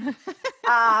face.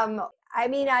 I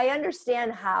mean, I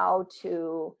understand how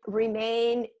to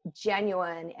remain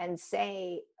genuine and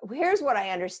say, here's what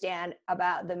I understand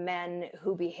about the men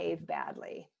who behave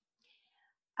badly.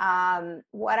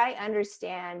 What I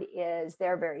understand is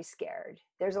they're very scared.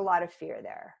 There's a lot of fear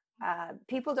there.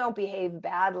 People don't behave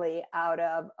badly out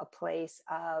of a place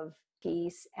of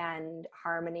peace and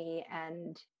harmony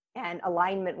and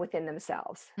alignment within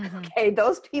themselves. Mm-hmm. Okay,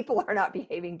 those people are not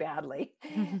behaving badly.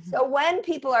 So when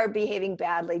people are behaving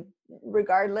badly,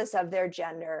 regardless of their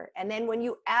gender, and then when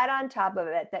you add on top of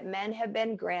it that men have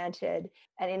been granted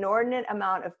an inordinate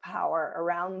amount of power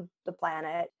around the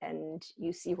planet, and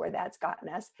you see where that's gotten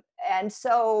us. And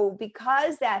so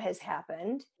because that has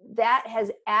happened, that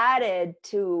has added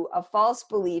to a false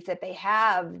belief that they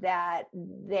have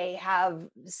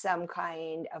some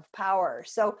kind of power.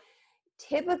 So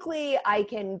typically I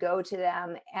can go to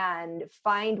them and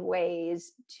find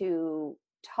ways to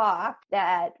talk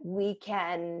that we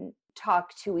can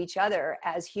talk to each other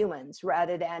as humans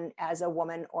rather than as a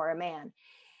woman or a man.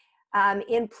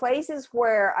 In places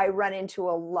where I run into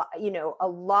a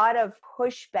lot of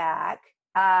pushback,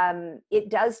 it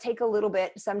does take a little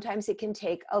bit. Sometimes it can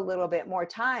take a little bit more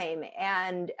time,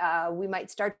 and we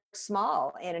might start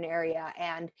small in an area.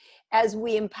 And as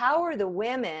we empower the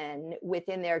women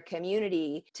within their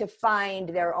community to find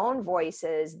their own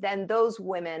voices, then those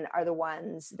women are the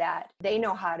ones that they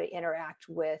know how to interact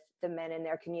with the men in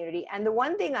their community. And the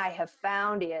one thing I have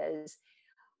found is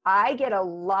I get a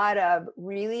lot of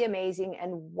really amazing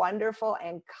and wonderful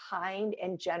and kind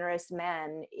and generous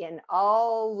men in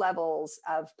all levels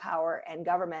of power and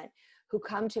government who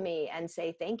come to me and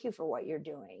say, thank you for what you're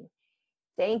doing.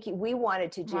 Thank you. We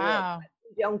wanted to do it. But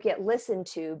we don't get listened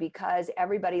to because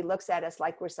everybody looks at us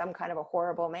like we're some kind of a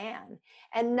horrible man.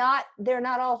 And they're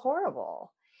not all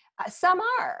horrible. Some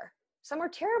are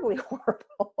terribly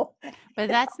horrible. But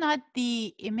that's not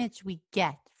the image we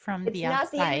get from the outside.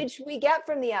 It's not the image we get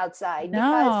from the outside.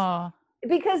 No.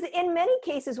 Because in many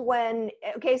cases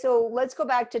so let's go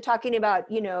back to talking about,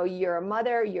 you're a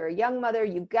mother, you're a young mother,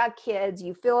 you've got kids,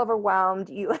 you feel overwhelmed,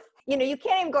 you can't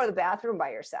even go to the bathroom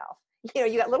by yourself.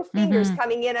 You got little fingers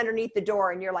coming in underneath the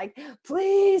door and you're like,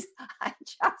 please, I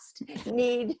just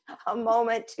need a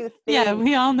moment to think. Yeah,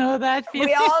 we all know that feeling.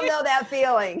 We all know that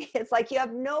feeling. It's like you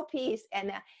have no peace.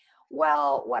 And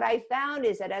well, what I found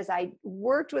is that as I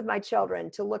worked with my children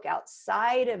to look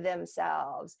outside of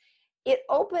themselves, it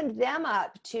opened them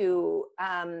up to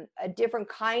a different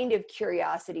kind of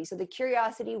curiosity. So the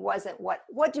curiosity wasn't what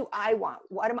do I want?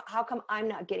 How come I'm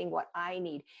not getting what I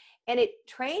need? And it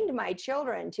trained my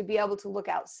children to be able to look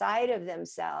outside of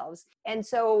themselves. And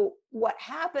so what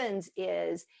happens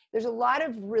is there's a lot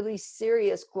of really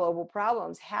serious global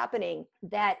problems happening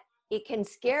that it can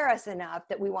scare us enough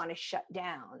that we want to shut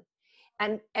down.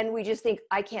 And we just think,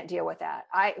 I can't deal with that.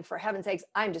 For heaven's sakes,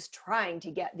 I'm just trying to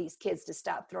get these kids to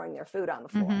stop throwing their food on the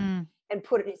floor and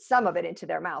put some of it into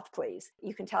their mouth, please.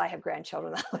 You can tell I have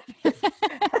grandchildren.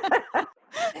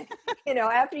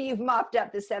 After you've mopped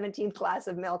up the 17th glass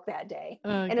of milk that day.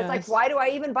 It's like, why do I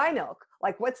even buy milk?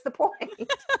 Like, what's the point?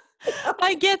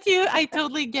 I get you. I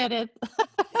totally get it.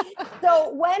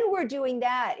 So when we're doing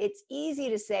that, it's easy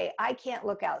to say, I can't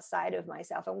look outside of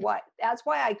myself. And that's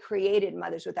why I created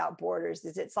Mothers Without Borders,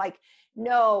 is it's like,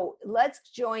 no, let's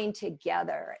join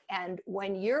together. And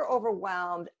when you're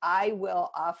overwhelmed, I will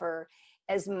offer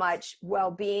as much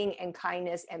well-being and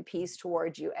kindness and peace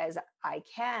towards you as I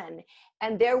can.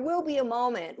 And there will be a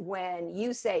moment when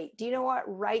you say, do you know what?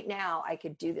 Right now, I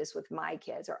could do this with my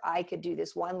kids, or I could do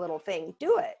this one little thing.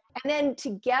 Do it. And then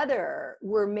together,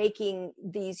 we're making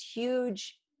these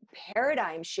huge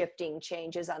paradigm shifting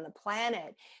changes on the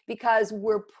planet because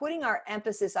we're putting our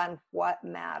emphasis on what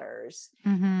matters.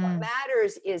 What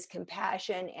matters is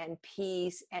compassion and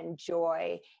peace and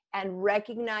joy and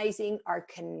recognizing our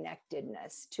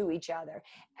connectedness to each other.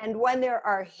 And when there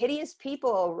are hideous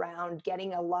people around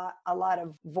getting a lot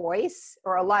of voice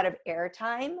or a lot of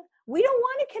airtime, we don't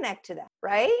want to connect to them,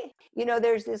 right?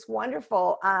 There's this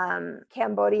wonderful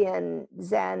Cambodian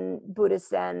Buddhist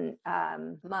Zen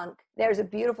monk. There's a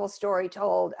beautiful story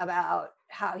told about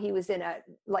how he was in an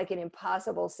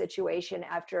impossible situation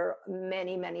after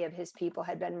many of his people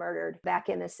had been murdered back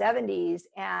in the 70s.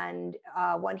 And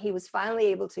when he was finally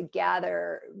able to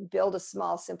build a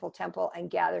small, simple temple and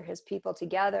gather his people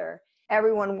together,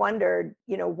 everyone wondered,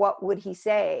 what would he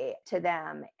say to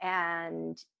them?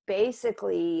 And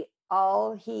basically,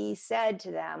 all he said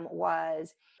to them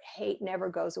was, hate never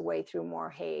goes away through more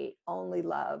hate. Only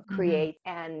love creates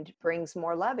and brings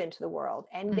more love into the world.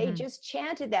 And they just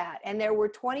chanted that. And there were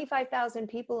 25,000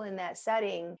 people in that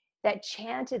setting that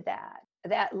chanted that.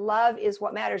 that love is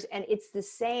what matters. And it's the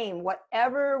same,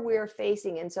 whatever we're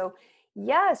facing. And so,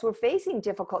 yes, we're facing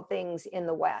difficult things in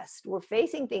the West. We're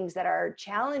facing things that are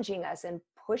challenging us and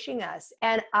pushing us.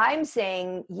 And I'm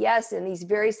saying, yes, and these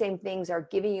very same things are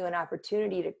giving you an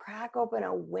opportunity to crack open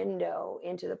a window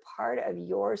into the part of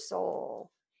your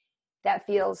soul that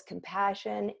feels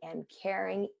compassion and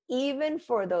caring, even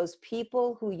for those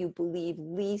people who you believe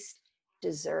least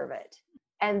deserve it.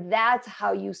 And that's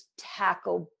how you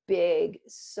tackle big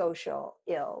social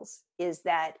ills, is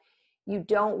that you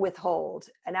don't withhold.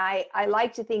 And I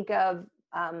like to think of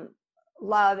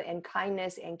love and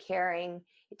kindness and caring.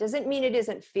 It doesn't mean it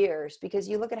isn't fierce, because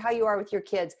you look at how you are with your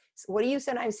kids. What do you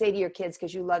sometimes say to your kids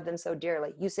because you love them so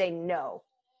dearly? You say no.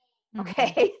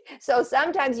 Okay. So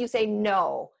sometimes you say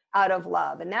no out of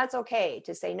love, and that's okay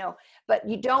to say no, but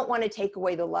you don't want to take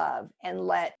away the love and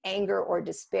let anger or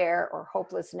despair or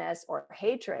hopelessness or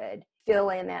hatred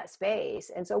fill in that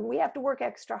space. And so we have to work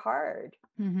extra hard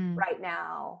right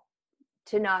now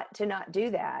to not do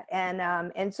that.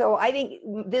 And so I think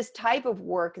this type of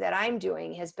work that I'm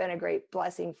doing has been a great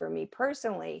blessing for me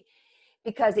personally,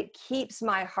 because it keeps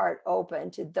my heart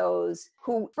open to those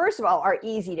who, first of all, are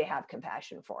easy to have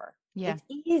compassion for. Yeah. It's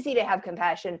easy to have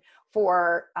compassion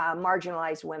for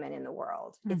marginalized women in the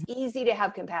world. It's easy to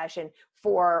have compassion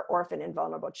for orphan and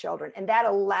vulnerable children. And that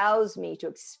allows me to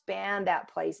expand that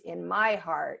place in my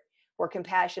heart where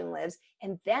compassion lives.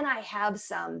 And then I have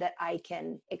some that I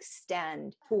can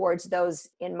extend towards those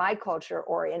in my culture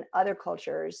or in other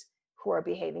cultures who are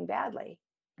behaving badly.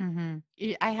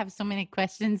 I have so many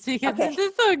questions because Okay. this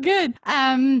is so good.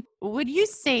 Would you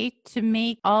say to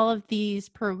make all of these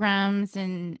programs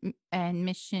and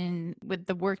mission with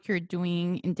the work you're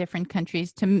doing in different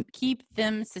countries to keep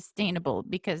them sustainable?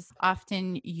 Because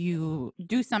often you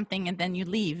do something and then you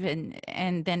leave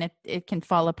and then it can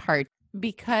fall apart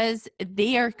because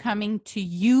they are coming to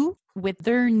you with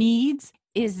their needs.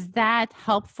 Is that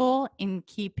helpful in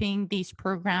keeping these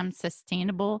programs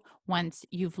sustainable once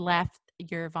you've left?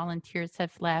 Your volunteers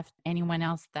have left, anyone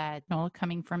else that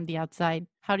coming from the outside?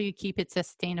 How do you keep it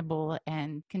sustainable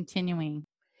and continuing?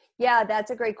 Yeah, that's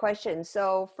a great question.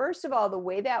 So first of all, the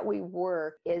way that we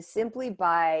work is simply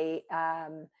by,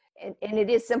 and it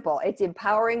is simple, it's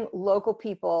empowering local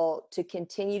people to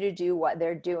continue to do what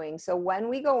they're doing. So when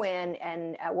we go in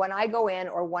and when I go in,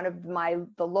 or one of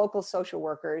the local social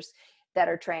workers that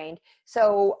are trained.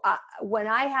 So when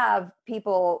I have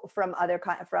people from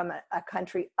a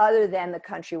country other than the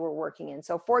country we're working in.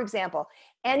 So for example,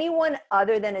 anyone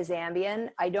other than a Zambian,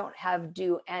 I don't have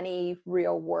do any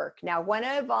real work. Now, when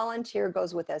a volunteer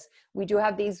goes with us, we do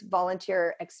have these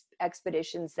volunteer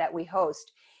expeditions that we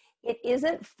host. It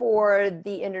isn't for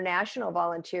the international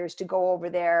volunteers to go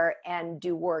over there and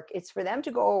do work. It's for them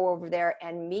to go over there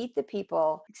and meet the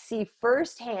people, see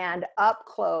firsthand, up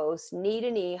close, knee to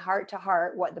knee, heart to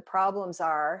heart, what the problems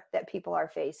are that people are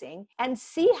facing, and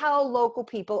see how local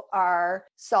people are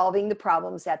solving the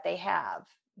problems that they have.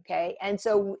 Okay. And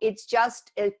so it's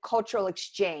just a cultural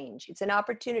exchange. It's an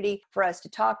opportunity for us to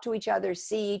talk to each other,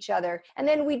 see each other. And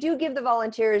then we do give the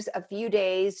volunteers a few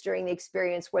days during the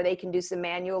experience where they can do some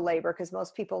manual labor, because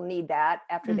most people need that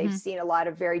after they've seen a lot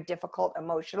of very difficult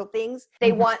emotional things.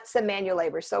 They want some manual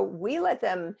labor. So we let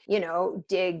them,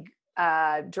 dig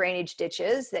drainage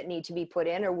ditches that need to be put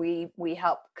in, or we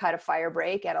help cut a fire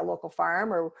break at a local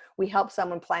farm, or we help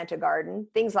someone plant a garden,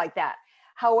 things like that.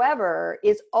 However,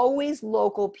 it's always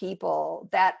local people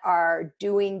that are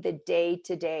doing the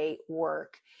day-to-day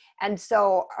work. And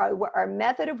so our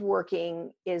method of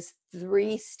working is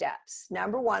 3 steps.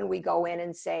 Number 1, we go in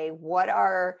and say, what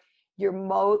are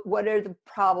the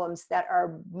problems that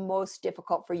are most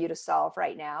difficult for you to solve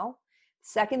right now?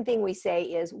 Second thing we say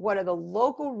is, what are the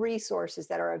local resources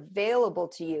that are available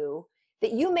to you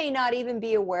that you may not even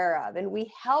be aware of? And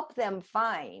we help them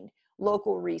find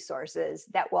local resources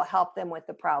that will help them with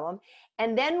the problem.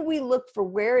 And then we look for,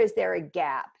 where is there a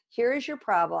gap? Here is your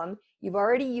problem. You've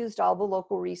already used all the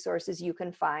local resources you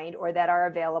can find or that are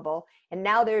available, and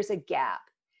now there's a gap.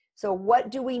 So what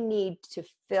do we need to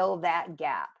fill that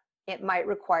gap? It might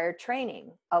require training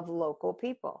of local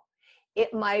people.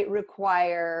 It might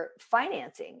require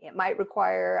financing. It might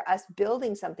require us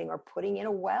building something or putting in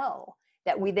a well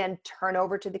that we then turn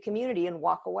over to the community and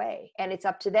walk away. And it's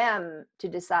up to them to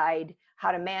decide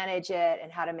how to manage it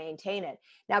and how to maintain it.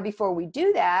 Now, before we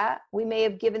do that, we may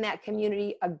have given that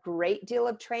community a great deal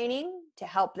of training to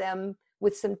help them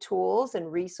with some tools and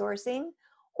resourcing,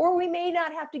 Or we may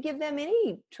not have to give them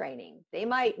any training. They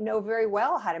might know very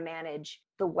well how to manage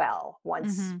the well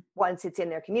once it's in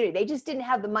their community. They just didn't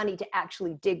have the money to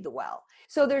actually dig the well.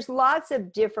 So there's lots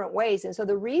of different ways. And so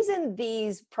the reason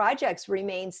these projects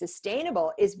remain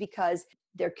sustainable is because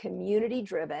they're community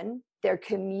driven, they're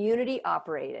community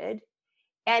operated,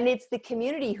 and it's the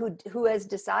community who has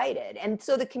decided. And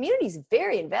so the community is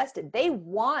very invested. They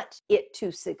want it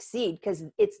to succeed because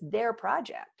it's their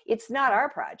project. It's not our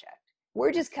project.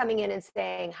 We're just coming in and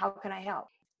saying, how can I help?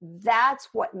 That's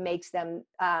what makes them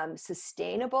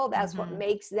sustainable. That's what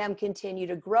makes them continue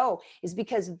to grow, is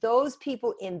because those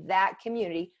people in that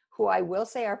community, who I will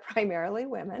say are primarily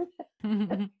women.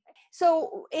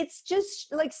 So it's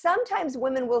just like, sometimes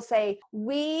women will say,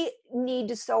 we need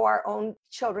to sew our own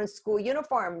children's school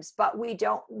uniforms, but we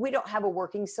don't have a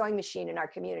working sewing machine in our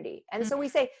community. And so we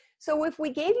say, so if we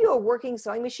gave you a working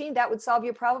sewing machine, that would solve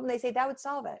your problem. They say that would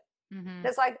solve it.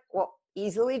 It's like, well,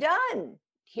 easily done.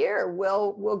 Here,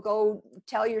 we'll go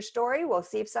tell your story. We'll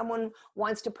see if someone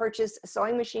wants to purchase a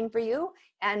sewing machine for you,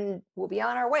 and we'll be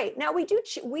on our way. Now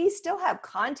we still have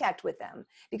contact with them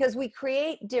because we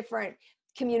create different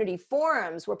community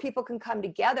forums where people can come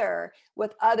together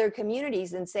with other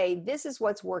communities and say, this is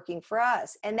what's working for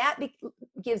us. And that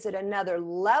gives it another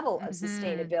level of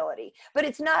sustainability, but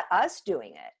it's not us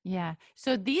doing it. Yeah.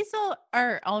 So these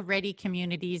are already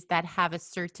communities that have a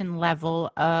certain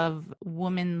level of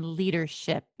woman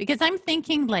leadership, because I'm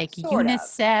thinking like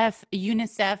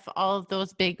UNICEF, all of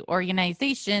those big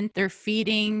organizations, they're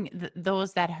feeding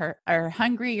those that are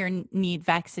hungry or need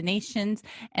vaccinations.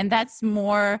 And that's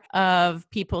more of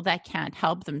people that can't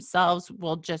help themselves.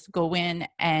 Will just go in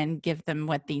and give them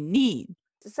what they need.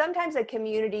 Sometimes a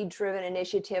community-driven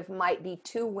initiative might be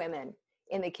two women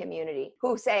in the community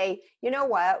who say, you know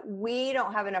what, we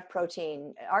don't have enough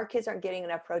protein. Our kids aren't getting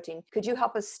enough protein. Could you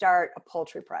help us start a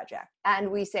poultry project?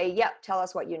 And we say, yep, tell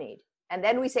us what you need. And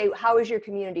then we say, how is your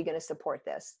community going to support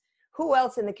this? Who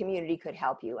else in the community could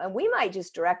help you? And we might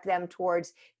just direct them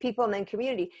towards people in the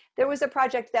community. There was a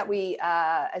project that we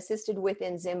assisted with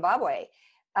in Zimbabwe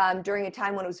during a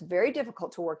time when it was very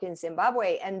difficult to work in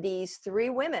Zimbabwe. And these three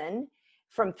women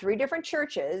from three different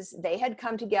churches, they had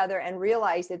come together and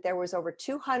realized that there was over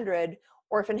 200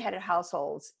 orphan-headed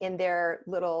households in their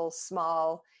little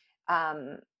small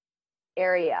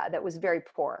area that was very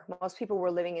poor. Most people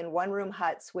were living in one-room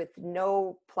huts with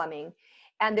no plumbing.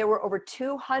 And there were over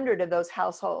 200 of those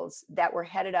households that were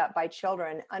headed up by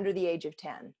children under the age of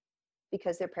 10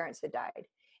 because their parents had died.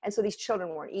 And so these children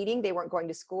weren't eating, they weren't going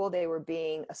to school, they were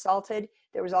being assaulted.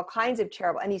 There was all kinds of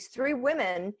terrible, and these three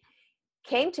women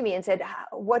came to me and said,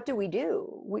 what do?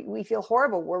 We feel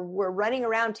horrible. We're running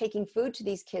around taking food to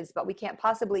these kids, but we can't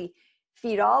possibly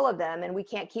feed all of them, and we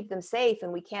can't keep them safe,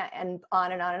 and we can't, and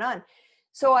on and on and on.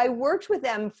 So I worked with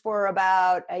them for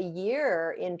about a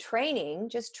year in training,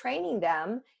 just training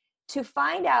them to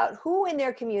find out who in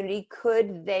their community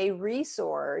could they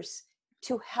resource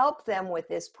to help them with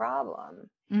this problem.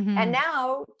 And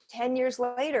now, 10 years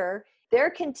later, they're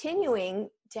continuing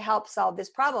to help solve this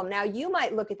problem. Now, you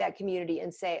might look at that community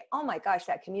and say, oh my gosh,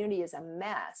 that community is a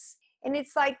mess. And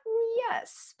it's like,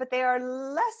 yes, but they are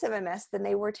less of a mess than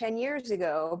they were 10 years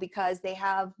ago because they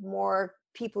have more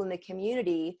people in the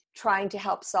community trying to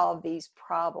help solve these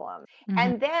problems.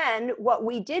 And then what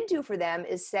we did do for them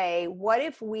is say, what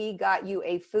if we got you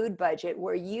a food budget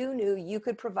where you knew you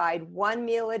could provide one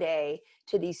meal a day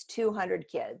to these 200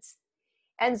 kids?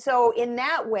 And so in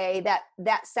that way,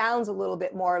 that sounds a little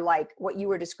bit more like what you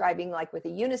were describing, like with the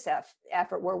UNICEF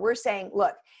effort, where we're saying,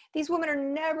 look, these women are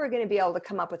never going to be able to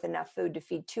come up with enough food to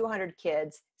feed 200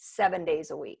 kids 7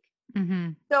 days a week.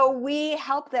 So we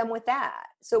help them with that.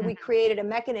 So we created a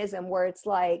mechanism where it's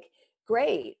like,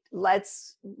 great,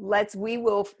 we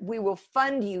will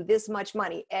fund you this much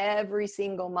money every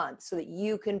single month so that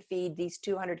you can feed these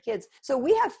 200 kids. So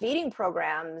we have feeding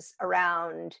programs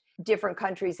around different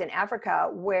countries in Africa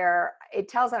where it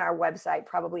tells on our website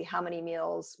probably how many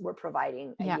meals we're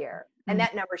providing a year. And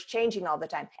that number's changing all the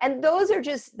time. And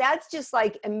that's just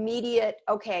like immediate,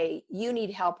 okay, you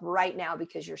need help right now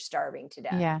because you're starving to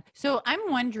death. Yeah. So I'm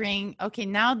wondering, okay,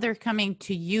 now they're coming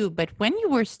to you, but when you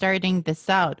were starting this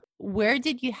out, where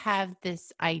did you have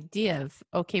this idea of,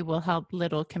 okay, we'll help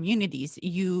little communities?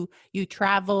 You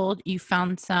traveled, you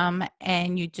found some,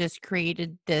 and you just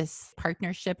created this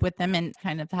partnership with them and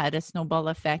kind of had a snowball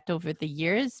effect over the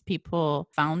years. People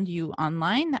found you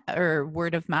online or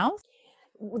word of mouth?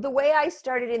 The way I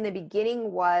started in the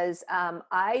beginning was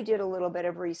I did a little bit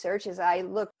of research as I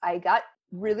got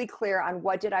really clear on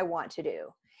what did I want to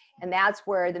do. And that's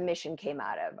where the mission came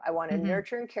out of. I want to Mm-hmm.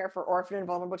 nurture and care for orphan and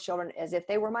vulnerable children as if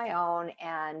they were my own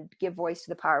and give voice to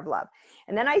the power of love.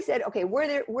 And then I said, okay,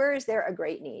 where is there a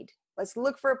great need? Let's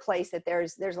look for a place that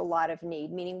there's a lot of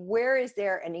need, meaning where is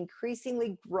there an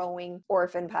increasingly growing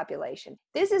orphan population?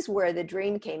 This is where the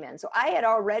dream came in. So I had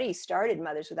already started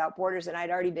Mothers Without Borders, and I'd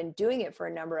already been doing it for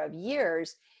a number of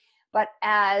years. But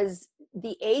as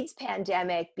the AIDS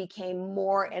pandemic became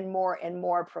more and more and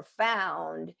more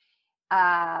profound,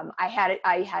 I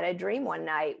had a dream one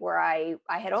night where I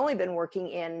had only been working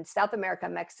in South America,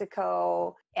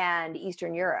 Mexico, and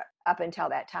Eastern Europe up until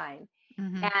that time.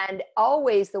 Mm-hmm. And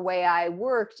always the way I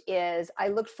worked is I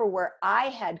looked for where I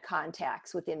had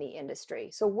contacts within the industry.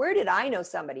 So where did I know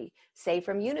somebody, say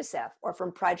from UNICEF or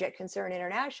from Project Concern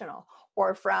International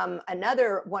or from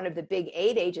another one of the big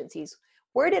aid agencies?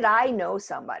 Where did I know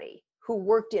somebody who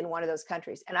worked in one of those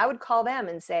countries? And I would call them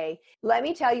and say, let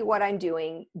me tell you what I'm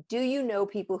doing. Do you know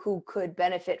people who could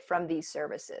benefit from these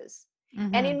services?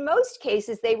 Mm-hmm. And in most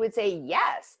cases, they would say,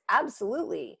 yes,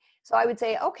 absolutely. So I would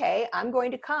say, okay, I'm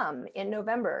going to come in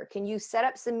November. Can you set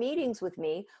up some meetings with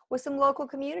me with some local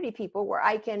community people where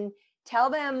I can tell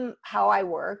them how I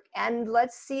work, and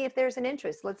let's see if there's an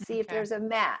interest. Let's see if there's a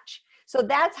match. So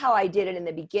that's how I did it in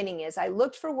the beginning. Is I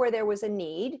looked for where there was a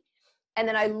need, and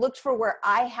then I looked for where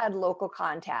I had local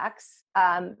contacts,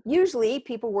 usually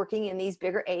people working in these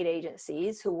bigger aid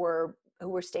agencies who were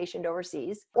stationed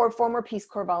overseas, or former Peace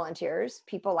Corps volunteers,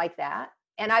 people like that.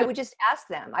 And I would just ask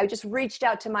them. I just reached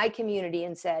out to my community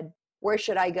and said, where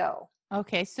should I go?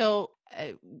 Okay. So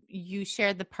you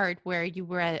shared the part where you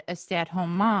were a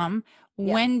stay-at-home mom.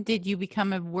 Yeah. When did you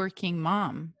become a working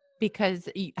mom? Because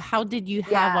how did you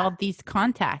have all these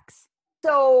contacts?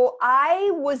 So I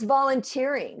was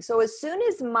volunteering. So as soon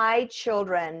as my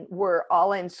children were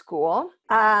all in school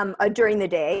during the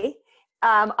day,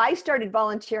 I started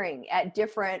volunteering at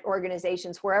different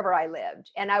organizations wherever I lived.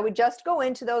 And I would just go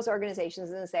into those organizations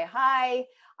and say, hi,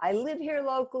 I live here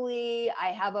locally. I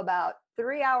have about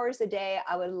 3 hours a day.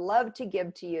 I would love to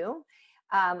give to you.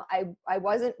 I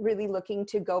wasn't really looking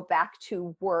to go back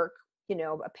to work,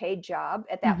 a paid job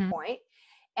at that point.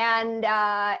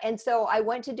 And so I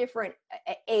went to different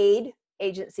aid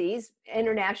agencies,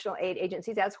 international aid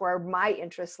agencies. That's where my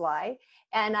interests lie.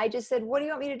 And I just said, what do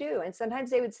you want me to do? And sometimes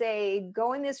they would say,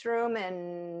 go in this room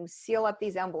and seal up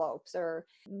these envelopes, or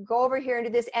go over here and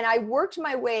do this. And I worked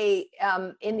my way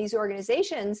in these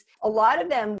organizations. A lot of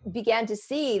them began to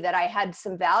see that I had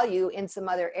some value in some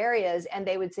other areas. And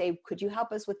they would say, could you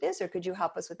help us with this? Or could you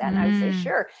help us with that? And I would say,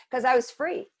 sure, because I was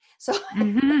free. So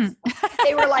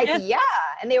they were like, yeah.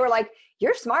 And they were like,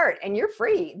 you're smart and you're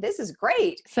free. This is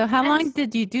great. So how long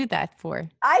did you do that for?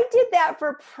 I did that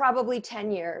for probably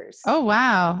 10 years. Oh,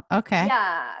 wow. Okay.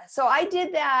 Yeah. So I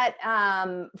did that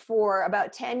for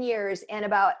about 10 years. And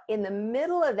about in the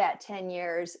middle of that 10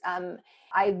 years,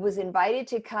 I was invited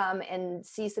to come and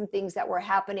see some things that were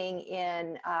happening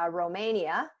in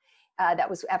Romania. That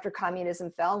was after communism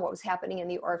fell, and what was happening in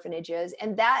the orphanages.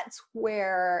 And that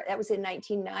was in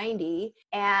 1990.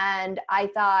 And I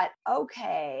thought,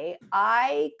 okay,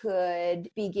 I could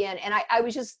begin. And I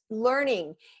was just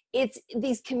learning.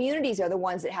 These communities are the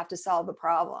ones that have to solve the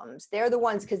problems. They're the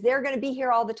ones, because they're going to be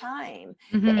here all the time.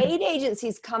 The aid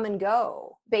agencies come and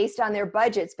go based on their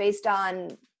budgets, based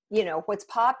on, what's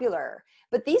popular.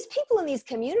 But these people in these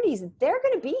communities, they're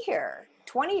going to be here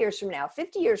 20 years from now,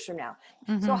 50 years from now.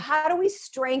 So how do we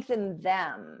strengthen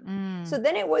them? So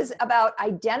then it was about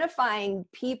identifying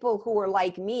people who were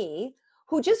like me,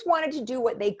 who just wanted to do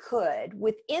what they could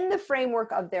within the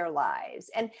framework of their lives.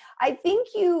 And I think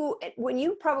when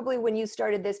you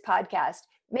started this podcast,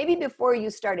 maybe before you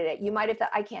started it, you might have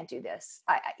thought, I can't do this.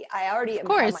 I already am.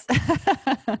 Of course.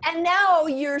 And now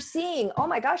you're seeing, oh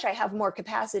my gosh, I have more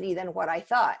capacity than what I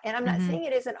thought. And I'm not saying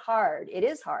it isn't hard. It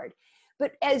is hard.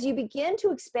 But as you begin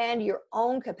to expand your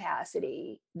own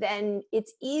capacity, then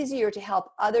it's easier to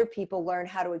help other people learn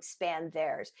how to expand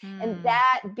theirs. And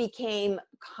that became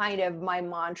kind of my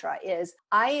mantra, is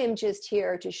I am just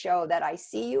here to show that I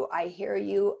see you, I hear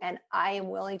you, and I am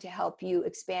willing to help you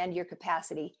expand your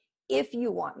capacity if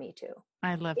you want me to.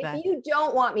 I love that. If you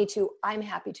don't want me to, I'm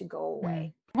happy to go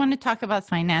away. I want to talk about the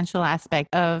financial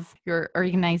aspect of your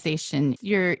organization.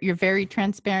 You're very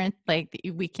transparent. Like,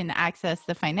 we can access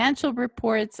the financial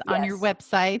reports on your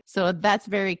website. So that's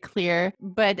very clear.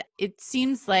 But it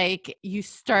seems like you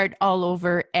start all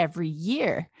over every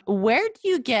year. Where do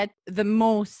you get the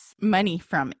most money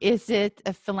from? Is it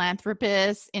a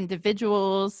philanthropist,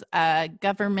 individuals,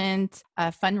 government,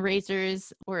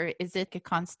 fundraisers, or is it a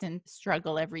constant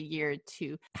struggle every year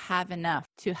to have enough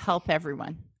to help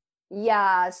everyone?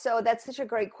 Yeah, so that's such a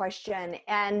great question.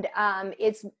 And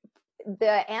it's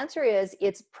The answer is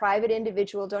it's private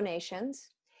individual donations.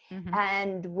 Mhm.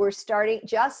 And we're starting,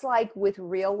 just like with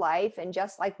real life and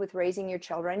just like with raising your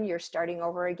children, you're starting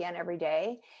over again every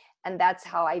day. And that's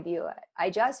how I view it. I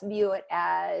just view it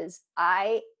as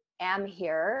I am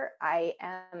here. I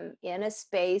am in a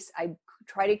space. I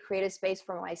try to create a space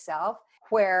for myself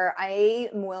where I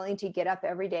am willing to get up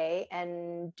every day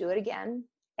and do it again.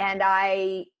 And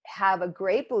I have a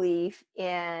great belief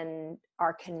in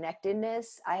our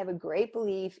connectedness. I have a great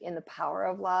belief in the power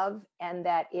of love, and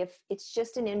that if it's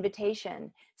just an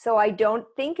invitation. So I don't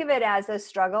think of it as a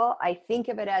struggle. I think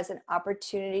of it as an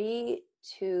opportunity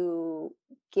to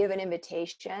give an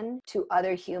invitation to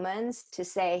other humans to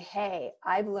say, hey,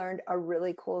 I've learned a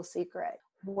really cool secret.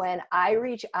 When I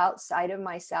reach outside of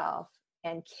myself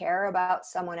and care about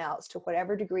someone else to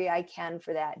whatever degree I can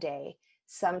for that day,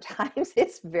 sometimes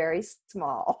it's very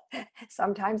small.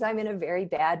 Sometimes I'm in a very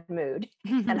bad mood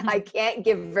and I can't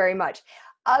give very much.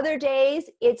 Other days,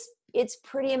 it's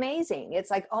pretty amazing.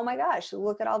 It's like, oh my gosh,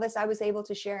 look at all this I was able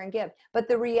to share and give. But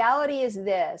the reality is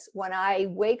this: when I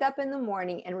wake up in the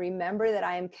morning and remember that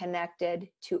I am connected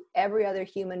to every other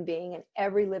human being and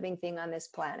every living thing on this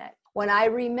planet, when I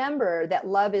remember that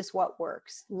love is what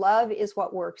works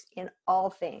in all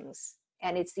things,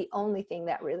 and it's the only thing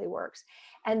that really works.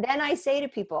 And then I say to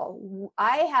people,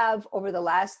 I have, over the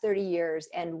last 30 years,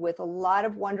 and with a lot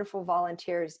of wonderful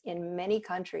volunteers in many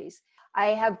countries, I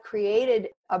have created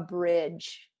a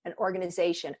bridge, an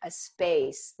organization, a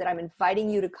space that I'm inviting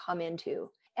you to come into.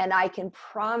 And I can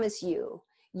promise you,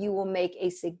 you will make a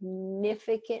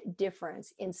significant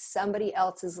difference in somebody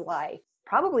else's life,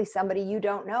 probably somebody you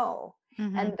don't know.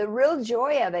 Mhm. And the real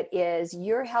joy of it is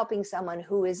you're helping someone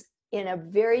who is in a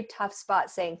very tough spot,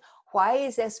 saying, why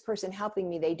is this person helping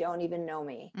me? They don't even know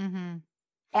me. Mhm.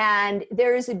 And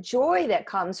there is a joy that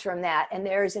comes from that. And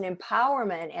there's an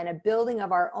empowerment and a building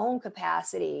of our own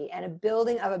capacity and a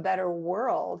building of a better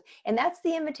world. And that's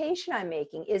the invitation I'm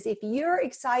making, is if you're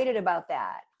excited about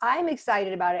that, I'm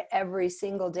excited about it every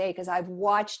single day because I've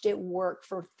watched it work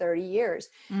for 30 years.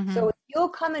 Mhm. So if you'll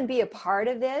come and be a part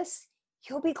of this,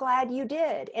 you'll be glad you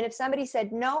did. And if somebody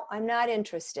said, no, I'm not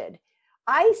interested,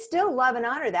 I still love and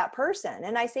honor that person.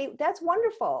 And I say, that's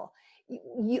wonderful.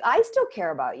 I still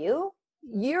care about you.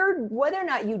 Whether or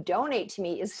not you donate to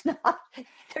me is not,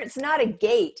 it's not a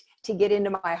gate to get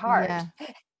into my heart. Yeah.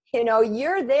 You know,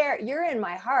 you're there, you're in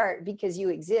my heart because you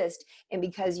exist and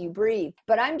because you breathe.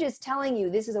 But I'm just telling you,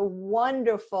 this is a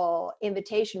wonderful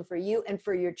invitation for you and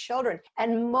for your children.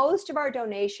 And most of our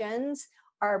donations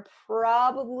are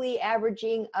probably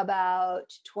averaging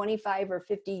about 25 or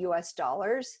 50 US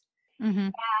dollars.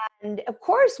 Mhm. And of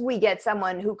course, we get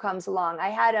someone who comes along. I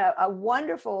had a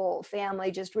wonderful family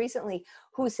just recently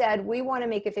who said, we want to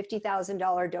make a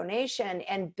 $50,000 donation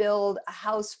and build a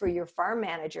house for your farm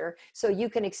manager so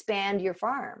you can expand your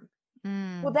farm.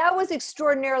 Well, Mm. that was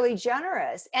extraordinarily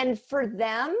generous. And for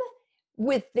them,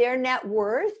 with their net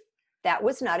worth, that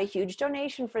was not a huge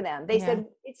donation for them. They Yeah. said,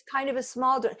 it's kind of a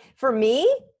small for me,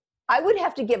 I would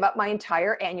have to give up my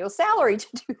entire annual salary to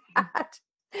do that.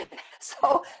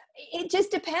 So it just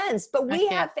depends. But we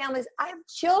Okay. have families, I have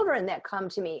children that come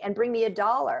to me and bring me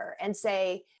 $1 and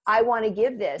say, I want to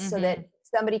give this so that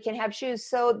somebody can have shoes.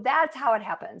 So that's how it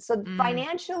happens. So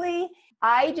financially,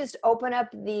 I just open up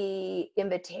the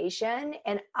invitation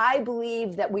and I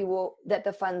believe that that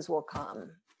the funds will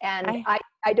come. And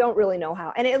I don't really know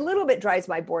how. And it a little bit drives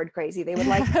my board crazy. They would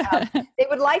like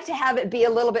to have it be a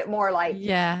little bit more like,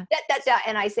 Yeah. that.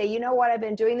 And I say, you know what? I've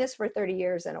been doing this for 30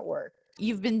 years and it worked.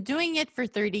 You've been doing it for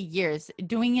 30 years,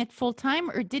 doing it full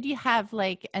time, or did you have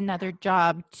like another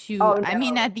job to, Oh, I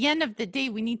mean, no. at the end of the day,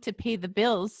 we need to pay the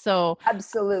bills. So,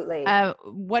 Absolutely.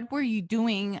 what were you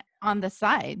doing on the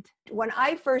side? When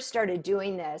I first started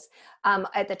doing this,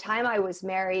 at the time I was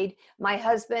married, my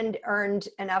husband earned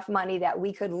enough money that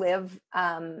we could live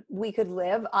on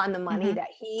the money that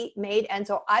he made. And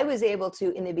so I was able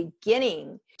to, in the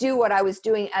beginning, do what I was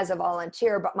doing as a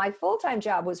volunteer, but my full-time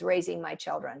job was raising my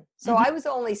children. So I was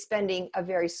only spending a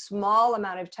very small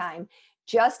amount of time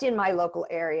just in my local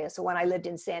area. So when I lived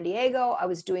in San Diego, I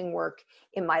was doing work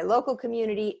in my local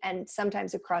community and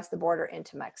sometimes across the border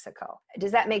into Mexico.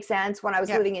 Does that make sense? When I was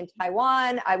living in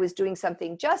Taiwan, I was doing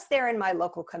something just there in my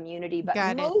local community,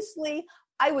 but mostly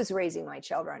I was raising my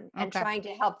children and trying to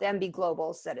help them be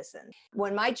global citizens.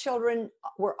 When my children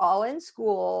were all in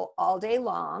school all day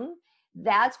long,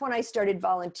 that's when I started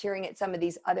volunteering at some of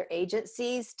these other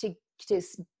agencies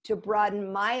to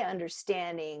broaden my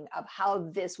understanding of how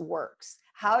this works.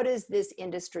 How does this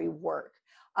industry work?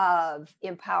 of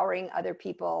empowering other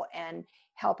people and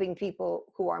helping people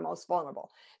who are most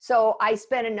vulnerable. So I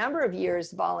spent a number of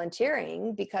years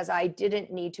volunteering because I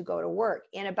didn't need to go to work.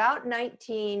 In about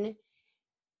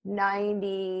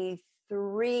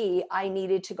 1993, I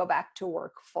needed to go back to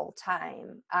work full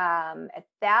time. At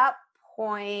that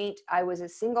point, I was a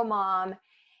single mom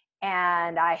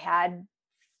and I had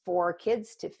 4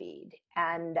 kids to feed,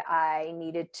 and I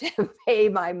needed to pay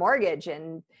my mortgage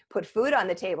and put food on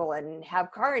the table and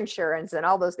have car insurance and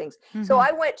all those things. Mm-hmm. So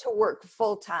I went to work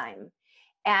full time,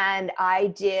 and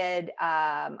I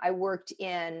worked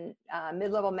in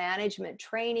mid-level management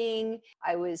training.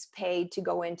 I was paid to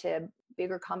go into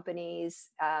bigger companies.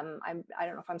 I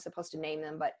don't know if I'm supposed to name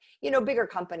them, but bigger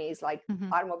companies like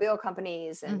Mm-hmm. automobile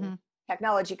companies and Mm-hmm.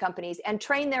 technology companies, and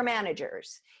train their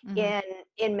managers Mm-hmm.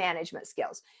 in management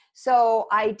skills. So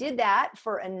I did that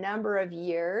for a number of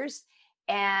years,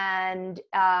 and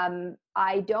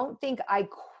I don't think I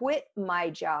quit my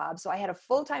job. So I had a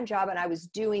full-time job, and I was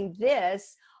doing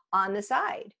this on the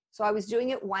side. So I was doing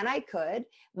it when I could.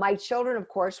 My children, of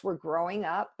course, were growing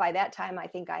up. By that time, I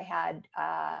think I had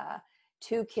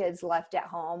 2 kids left at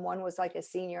home. One was like a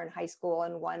senior in high school,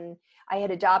 and one, I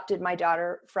had adopted my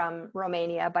daughter from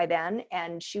Romania by then,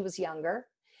 and she was younger.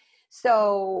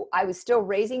 So I was still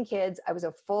raising kids. I was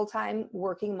a full-time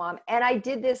working mom, and I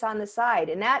did this on the side.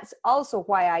 And that's also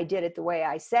why I did it the way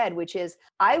I said, which is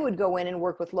I would go in and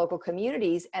work with local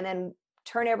communities and then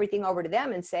turn everything over to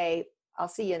them and say, I'll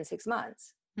see you in 6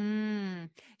 months. Mm.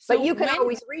 But you can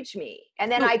always reach me. And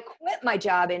then I quit my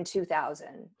job in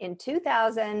 2000. In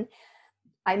 2000,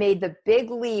 I made the big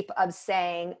leap of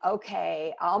saying,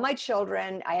 okay, all my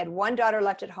children, I had 1 daughter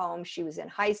left at home. She was in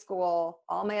high school.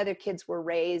 All my other kids were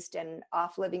raised and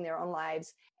off living their own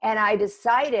lives. And I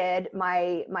decided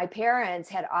my parents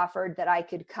had offered that I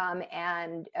could come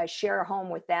and share a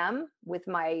home with them, with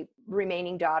my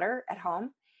remaining daughter at home.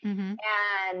 Mm-hmm.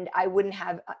 And I wouldn't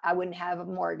have a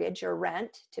mortgage or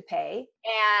rent to pay.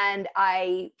 And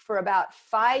for about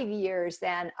 5 years,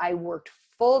 then I worked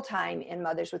full-time in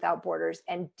Mothers Without Borders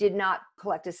and did not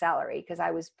collect a salary because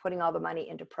I was putting all the money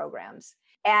into programs.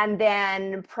 And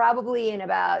then probably in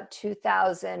about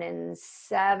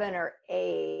 2007 or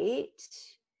 8,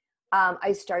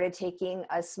 I started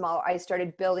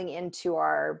building into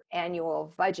our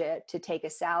annual budget to take a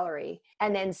salary.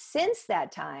 And then since that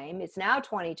time, it's now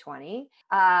 2020,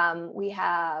 we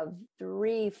have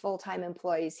 3 full-time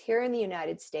employees here in the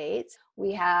United States.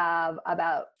 We have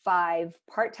about 5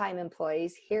 part-time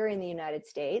employees here in the United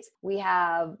States. We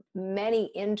have many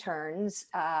interns,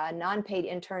 non-paid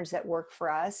interns that work for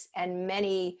us, and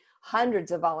many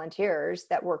hundreds of volunteers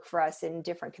that work for us in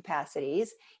different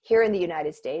capacities here in the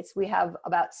United States. We have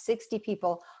about 60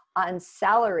 people on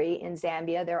salary in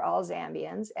Zambia. They're all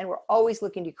Zambians. And we're always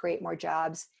looking to create more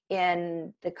jobs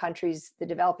in the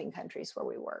developing countries where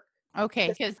we work. Okay,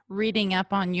 because reading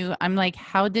up on you, I'm like,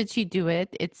 how did she do it?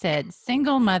 It said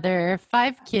single mother,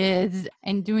 5 kids,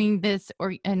 and doing this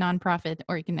a nonprofit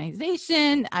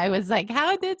organization. I was like,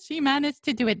 how did she manage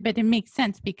to do it? But it makes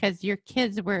sense because your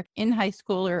kids were in high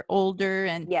school or older,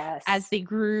 and yes, as they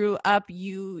grew up,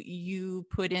 you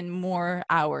put in more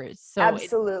hours. So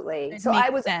absolutely. It so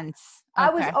makes sense. I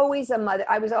was always a mother.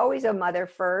 I was always a mother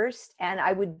first, and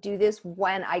I would do this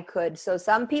when I could. So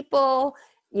some people,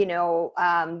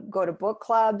 go to book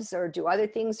clubs or do other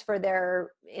things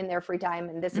in their free time.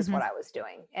 And this is what I was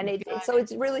doing. And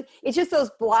it's just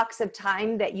those blocks of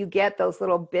time that you get, those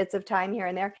little bits of time here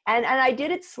and there. And I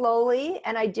did it slowly,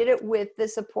 and I did it with the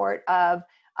support of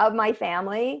my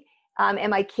family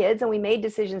and my kids. And we made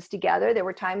decisions together. There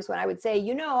were times when I would say,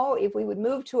 if we would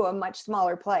move to a much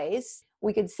smaller place,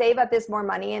 we could save up this more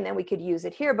money and then we could use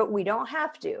it here, but we don't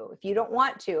have to if you don't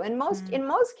want to. And in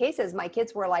most cases, my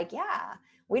kids were like, yeah,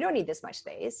 we don't need this much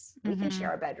space. We can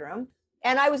share a bedroom.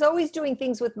 And I was always doing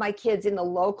things with my kids in the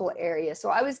local area. So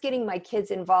I was getting my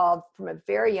kids involved from a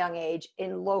very young age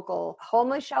in local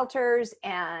homeless shelters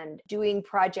and doing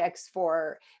projects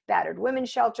for battered women's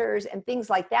shelters and things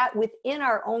like that within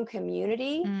our own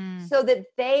community, so that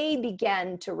they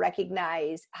began to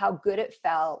recognize how good it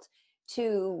felt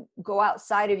to go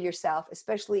outside of yourself,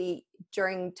 especially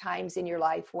during times in your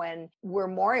life when we're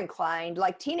more inclined,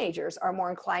 like teenagers are more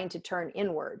inclined to turn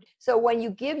inward. So when you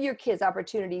give your kids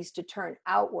opportunities to turn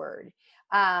outward,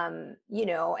 and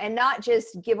not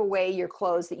just give away your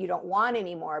clothes that you don't want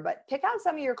anymore, but pick out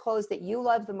some of your clothes that you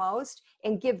love the most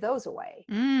and give those away.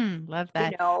 Love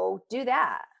that. Do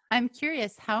that. I'm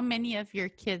curious how many of your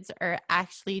kids are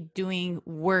actually doing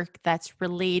work that's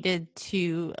related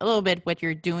to a little bit what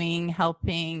you're doing,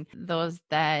 helping those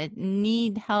that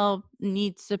need help,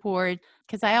 need support.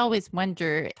 Because I always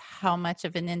wonder how much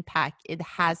of an impact it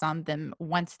has on them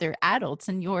once they're adults,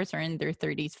 and yours are in their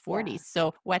 30s, Yeah. 40s.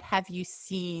 So, what have you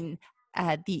seen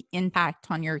the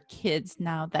impact on your kids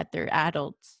now that they're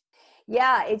adults?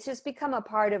 Yeah, it's just become a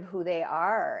part of who they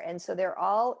are. And so they're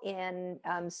all in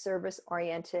service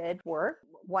oriented work.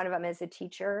 One of them is a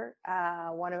teacher.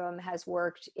 One of them has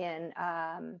worked in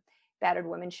battered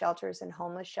women's shelters and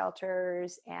homeless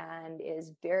shelters, and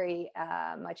is very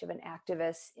much of an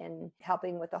activist in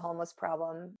helping with the homeless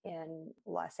problem in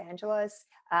Los Angeles.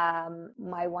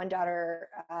 My one daughter,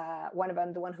 one of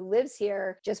them, the one who lives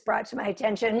here, just brought to my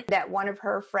attention that one of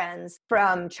her friends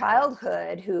from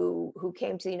childhood who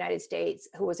came to the United States,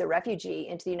 who was a refugee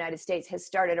into the United States, has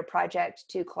started a project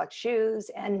to collect shoes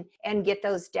and get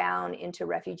those down into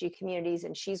refugee communities.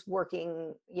 And she's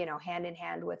working, hand in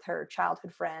hand with her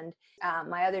childhood friend.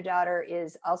 My other daughter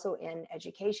is also in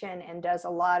education and does a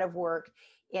lot of work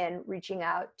in reaching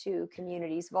out to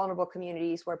communities, vulnerable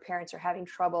communities where parents are having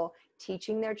trouble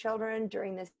teaching their children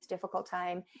during this difficult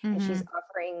time. And she's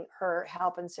offering her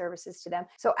help and services to them.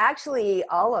 So actually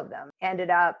all of them ended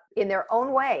up in their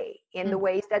own way, in the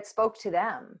ways that spoke to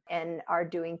them, and are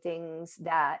doing things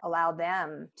that allow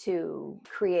them to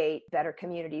create better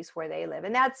communities where they live.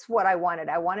 And that's what I wanted.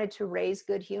 I wanted to raise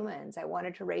good humans. I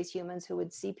wanted to raise humans who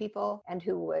would see people and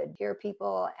who would hear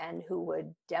people and who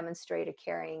would demonstrate a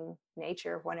caring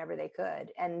nature whenever they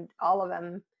could. And all of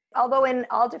them, although in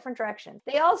all different directions,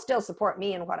 they all still support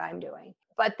me in what I'm doing,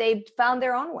 but they've found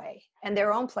their own way and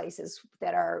their own places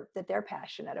that they're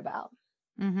passionate about.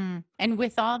 And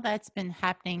with all that's been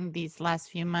happening these last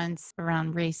few months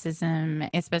around racism,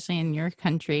 especially in your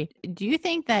country, do you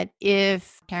think that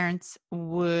if parents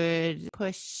would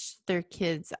push their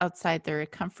kids outside their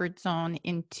comfort zone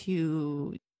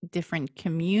into different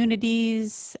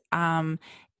communities,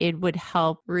 it would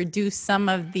help reduce some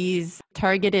of these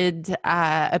targeted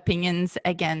opinions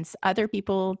against other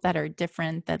people that are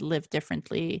different, that live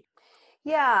differently?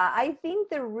 Yeah, I think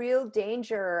the real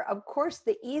danger, of course,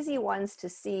 the easy ones to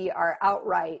see are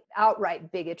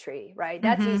outright bigotry, right?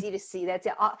 That's Mm-hmm. easy to see.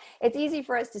 It's easy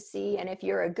for us to see. And if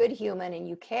you're a good human and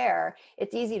you care,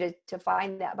 it's easy to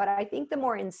find that. But I think the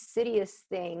more insidious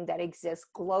thing that exists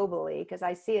globally, because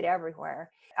I see it everywhere,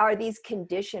 are these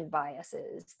conditioned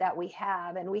biases that we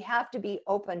have. And we have to be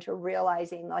open to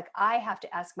realizing, like, I have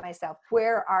to ask myself,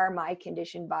 where are my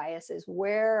conditioned biases?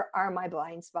 Where are my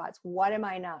blind spots? What am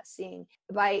I not seeing?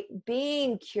 By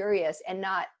being curious and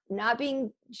not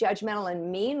being judgmental and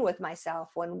mean with myself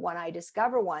when I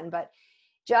discover one, but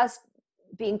just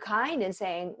being kind and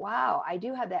saying, wow, I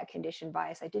do have that conditioned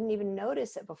bias. I didn't even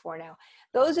notice it before now.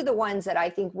 Those are the ones that I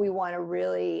think we want to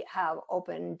really have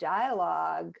open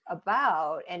dialogue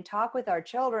about and talk with our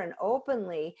children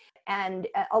openly. And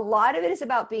a lot of it is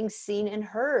about being seen and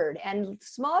heard. And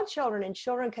small children and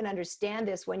children can understand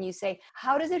this when you say,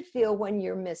 how does it feel when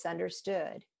you're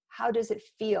misunderstood? How does it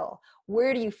feel?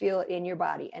 Where do you feel it in your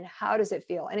body? And how does it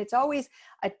feel? And it's always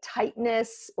a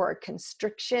tightness or a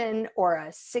constriction or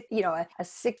a sick, a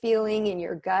sick feeling in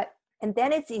your gut. And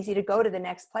then it's easy to go to the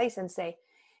next place and say,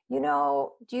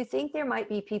 do you think there might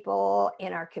be people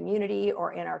in our community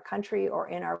or in our country or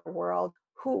in our world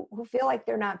who feel like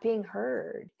they're not being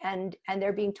heard, and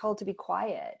they're being told to be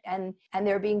quiet, and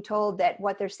they're being told that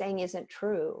what they're saying isn't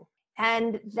true?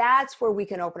 And that's where we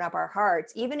can open up our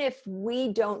hearts. Even if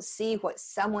we don't see what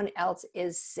someone else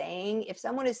is saying, if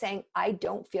someone is saying, I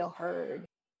don't feel heard,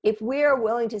 if we're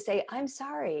willing to say, I'm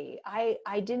sorry, I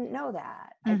didn't know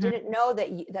that. I didn't know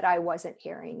that I wasn't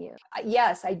hearing you.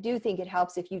 Yes, I do think it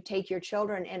helps if you take your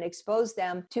children and expose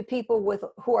them to people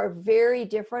who are very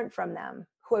different from them,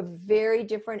 who are very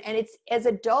different. And it's, as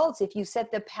adults, if you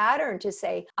set the pattern to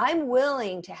say, I'm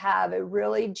willing to have a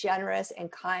really generous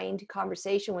and kind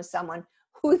conversation with someone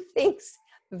who thinks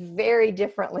very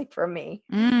differently from me.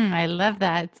 I love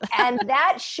that. And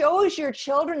that shows your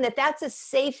children that that's a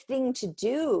safe thing to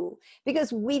do,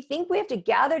 because we think we have to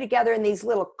gather together in these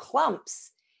little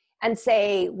clumps and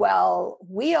say, well,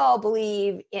 we all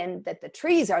believe in that the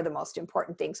trees are the most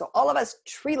important thing. So all of us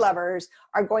tree lovers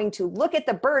are going to look at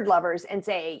the bird lovers and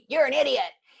say, you're an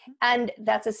idiot. And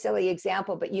that's a silly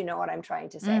example, but you know what I'm trying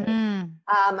to say.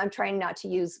 I'm trying not to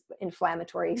use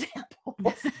inflammatory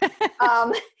examples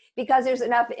because there's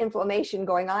enough inflammation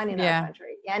going on in our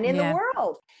country and in the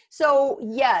world. So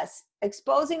yes,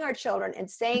 exposing our children and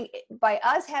saying, by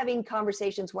us having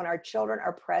conversations when our children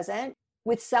are present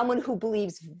with someone who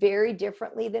believes very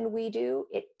differently than we do,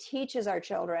 it teaches our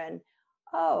children,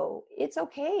 oh, it's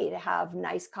okay to have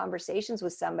nice conversations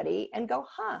with somebody and go,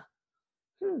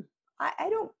 I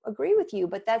don't agree with you,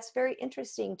 but that's very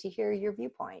interesting to hear your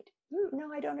viewpoint.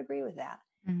 No, I don't agree with that.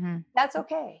 Mm-hmm. That's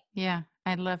okay. Yeah,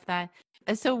 I love that.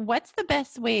 So what's the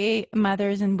best way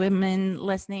mothers and women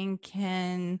listening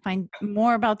can find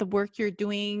more about the work you're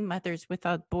doing, Mothers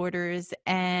Without Borders,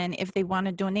 and if they want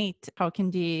to donate, how can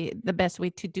the best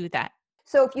way to do that?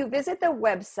 So if you visit the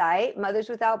website,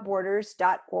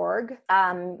 motherswithoutborders.org,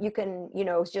 you can,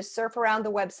 just surf around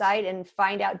the website and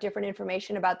find out different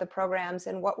information about the programs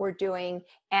and what we're doing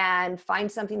and find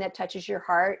something that touches your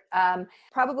heart.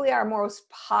 Probably our most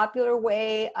popular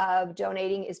way of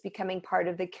donating is becoming part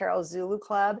of the Carol Zulu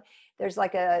Club. There's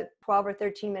like a 12 or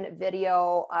 13 minute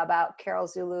video about Carol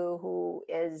Zulu, who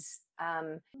is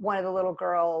one of the little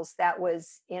girls that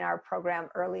was in our program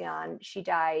early on. She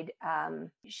died.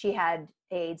 She had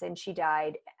AIDS and she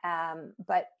died.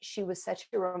 But she was such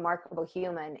a remarkable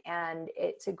human. And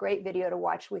it's a great video to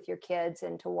watch with your kids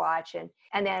and to watch and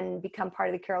then become part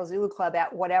of the Carol Zulu Club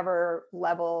at whatever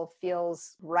level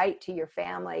feels right to your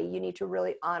family. You need to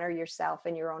really honor yourself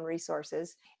and your own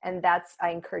resources. And I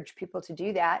encourage people to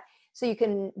do that. So you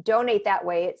can donate that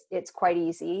way. It's quite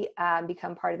easy.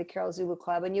 Become part of the Carol Zulu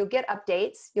Club, and you'll get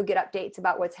updates. You'll get updates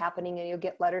about what's happening, and you'll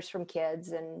get letters from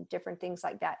kids and different things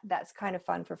like that. That's kind of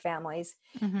fun for families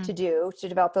to do, to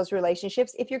develop those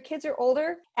relationships. If your kids are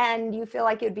older and you feel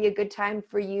like it'd be a good time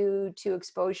for you to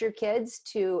expose your kids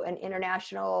to an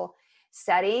international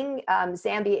setting,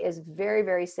 Zambia is very,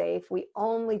 very safe. We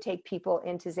only take people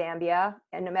into Zambia,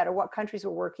 and no matter what countries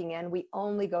we're working in, we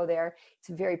only go there. It's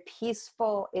very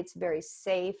peaceful. It's very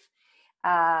safe.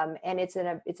 And it's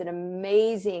an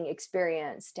amazing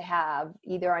experience to have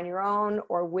either on your own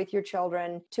or with your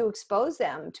children, to expose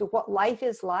them to what life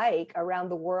is like around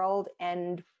the world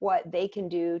and what they can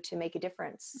do to make a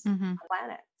difference on the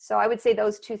planet. So I would say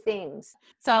those two things.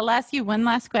 So I'll ask you one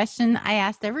last question. I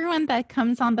asked everyone that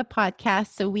comes on the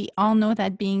podcast, so we all know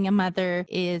that being a mother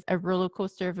is a roller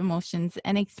coaster of emotions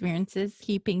and experiences.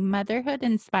 Keeping motherhood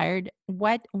inspired,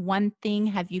 what one thing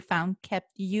have you found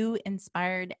kept you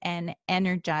inspired and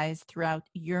energized throughout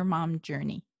your mom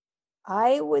journey?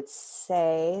 I would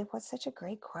say, what's such a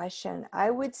great question?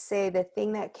 I would say the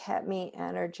thing that kept me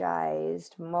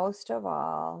energized most of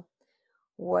all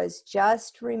was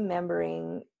just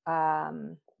remembering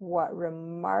what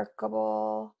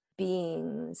remarkable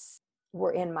beings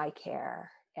were in my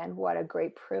care and what a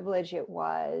great privilege it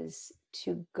was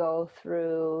to go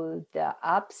through the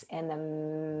ups and the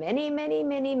many, many,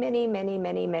 many, many, many,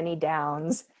 many, many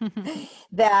downs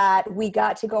that we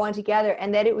got to go on together,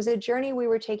 and that it was a journey we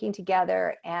were taking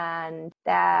together, and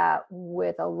that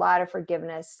with a lot of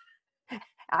forgiveness,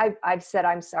 I've said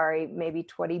I'm sorry maybe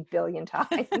 20 billion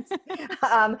times,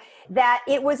 that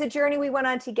it was a journey we went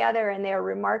on together, and they're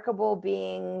remarkable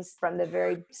beings from the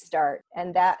very start.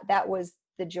 And that was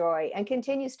the joy, and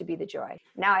continues to be the joy.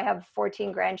 Now I have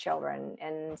 14 grandchildren,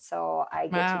 and so I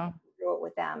get to do it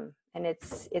with them. And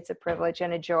it's a privilege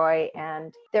and a joy,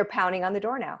 and they're pounding on the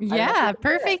door now. Yeah,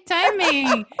 perfect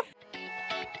timing.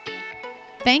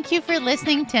 Thank you for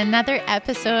listening to another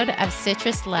episode of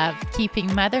Citrus Love,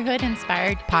 Keeping Motherhood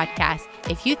Inspired podcast.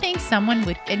 If you think someone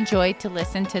would enjoy to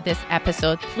listen to this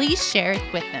episode, please share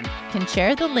it with them. You can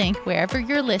share the link wherever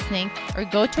you're listening, or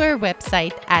go to our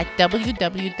website at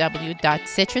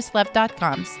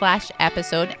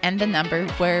www.citruslove.com/episode and the number,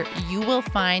 where you will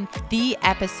find the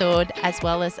episode as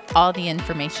well as all the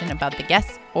information about the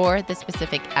guests or the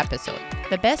specific episode.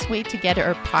 The best way to get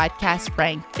our podcast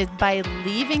ranked is by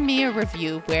leaving me a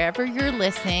review wherever you're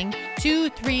listening. 2,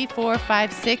 3, 4,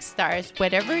 5, 6 stars,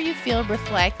 whatever you feel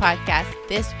reflect podcast.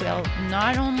 This will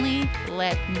not only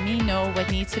let me know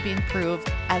what needs to be improved,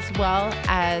 as well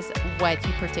as what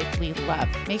you particularly love.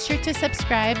 Make sure to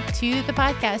subscribe to the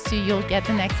podcast so you'll get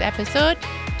the next episode.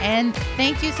 And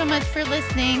thank you so much for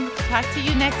listening. Talk to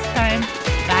you next time.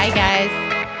 Bye, guys.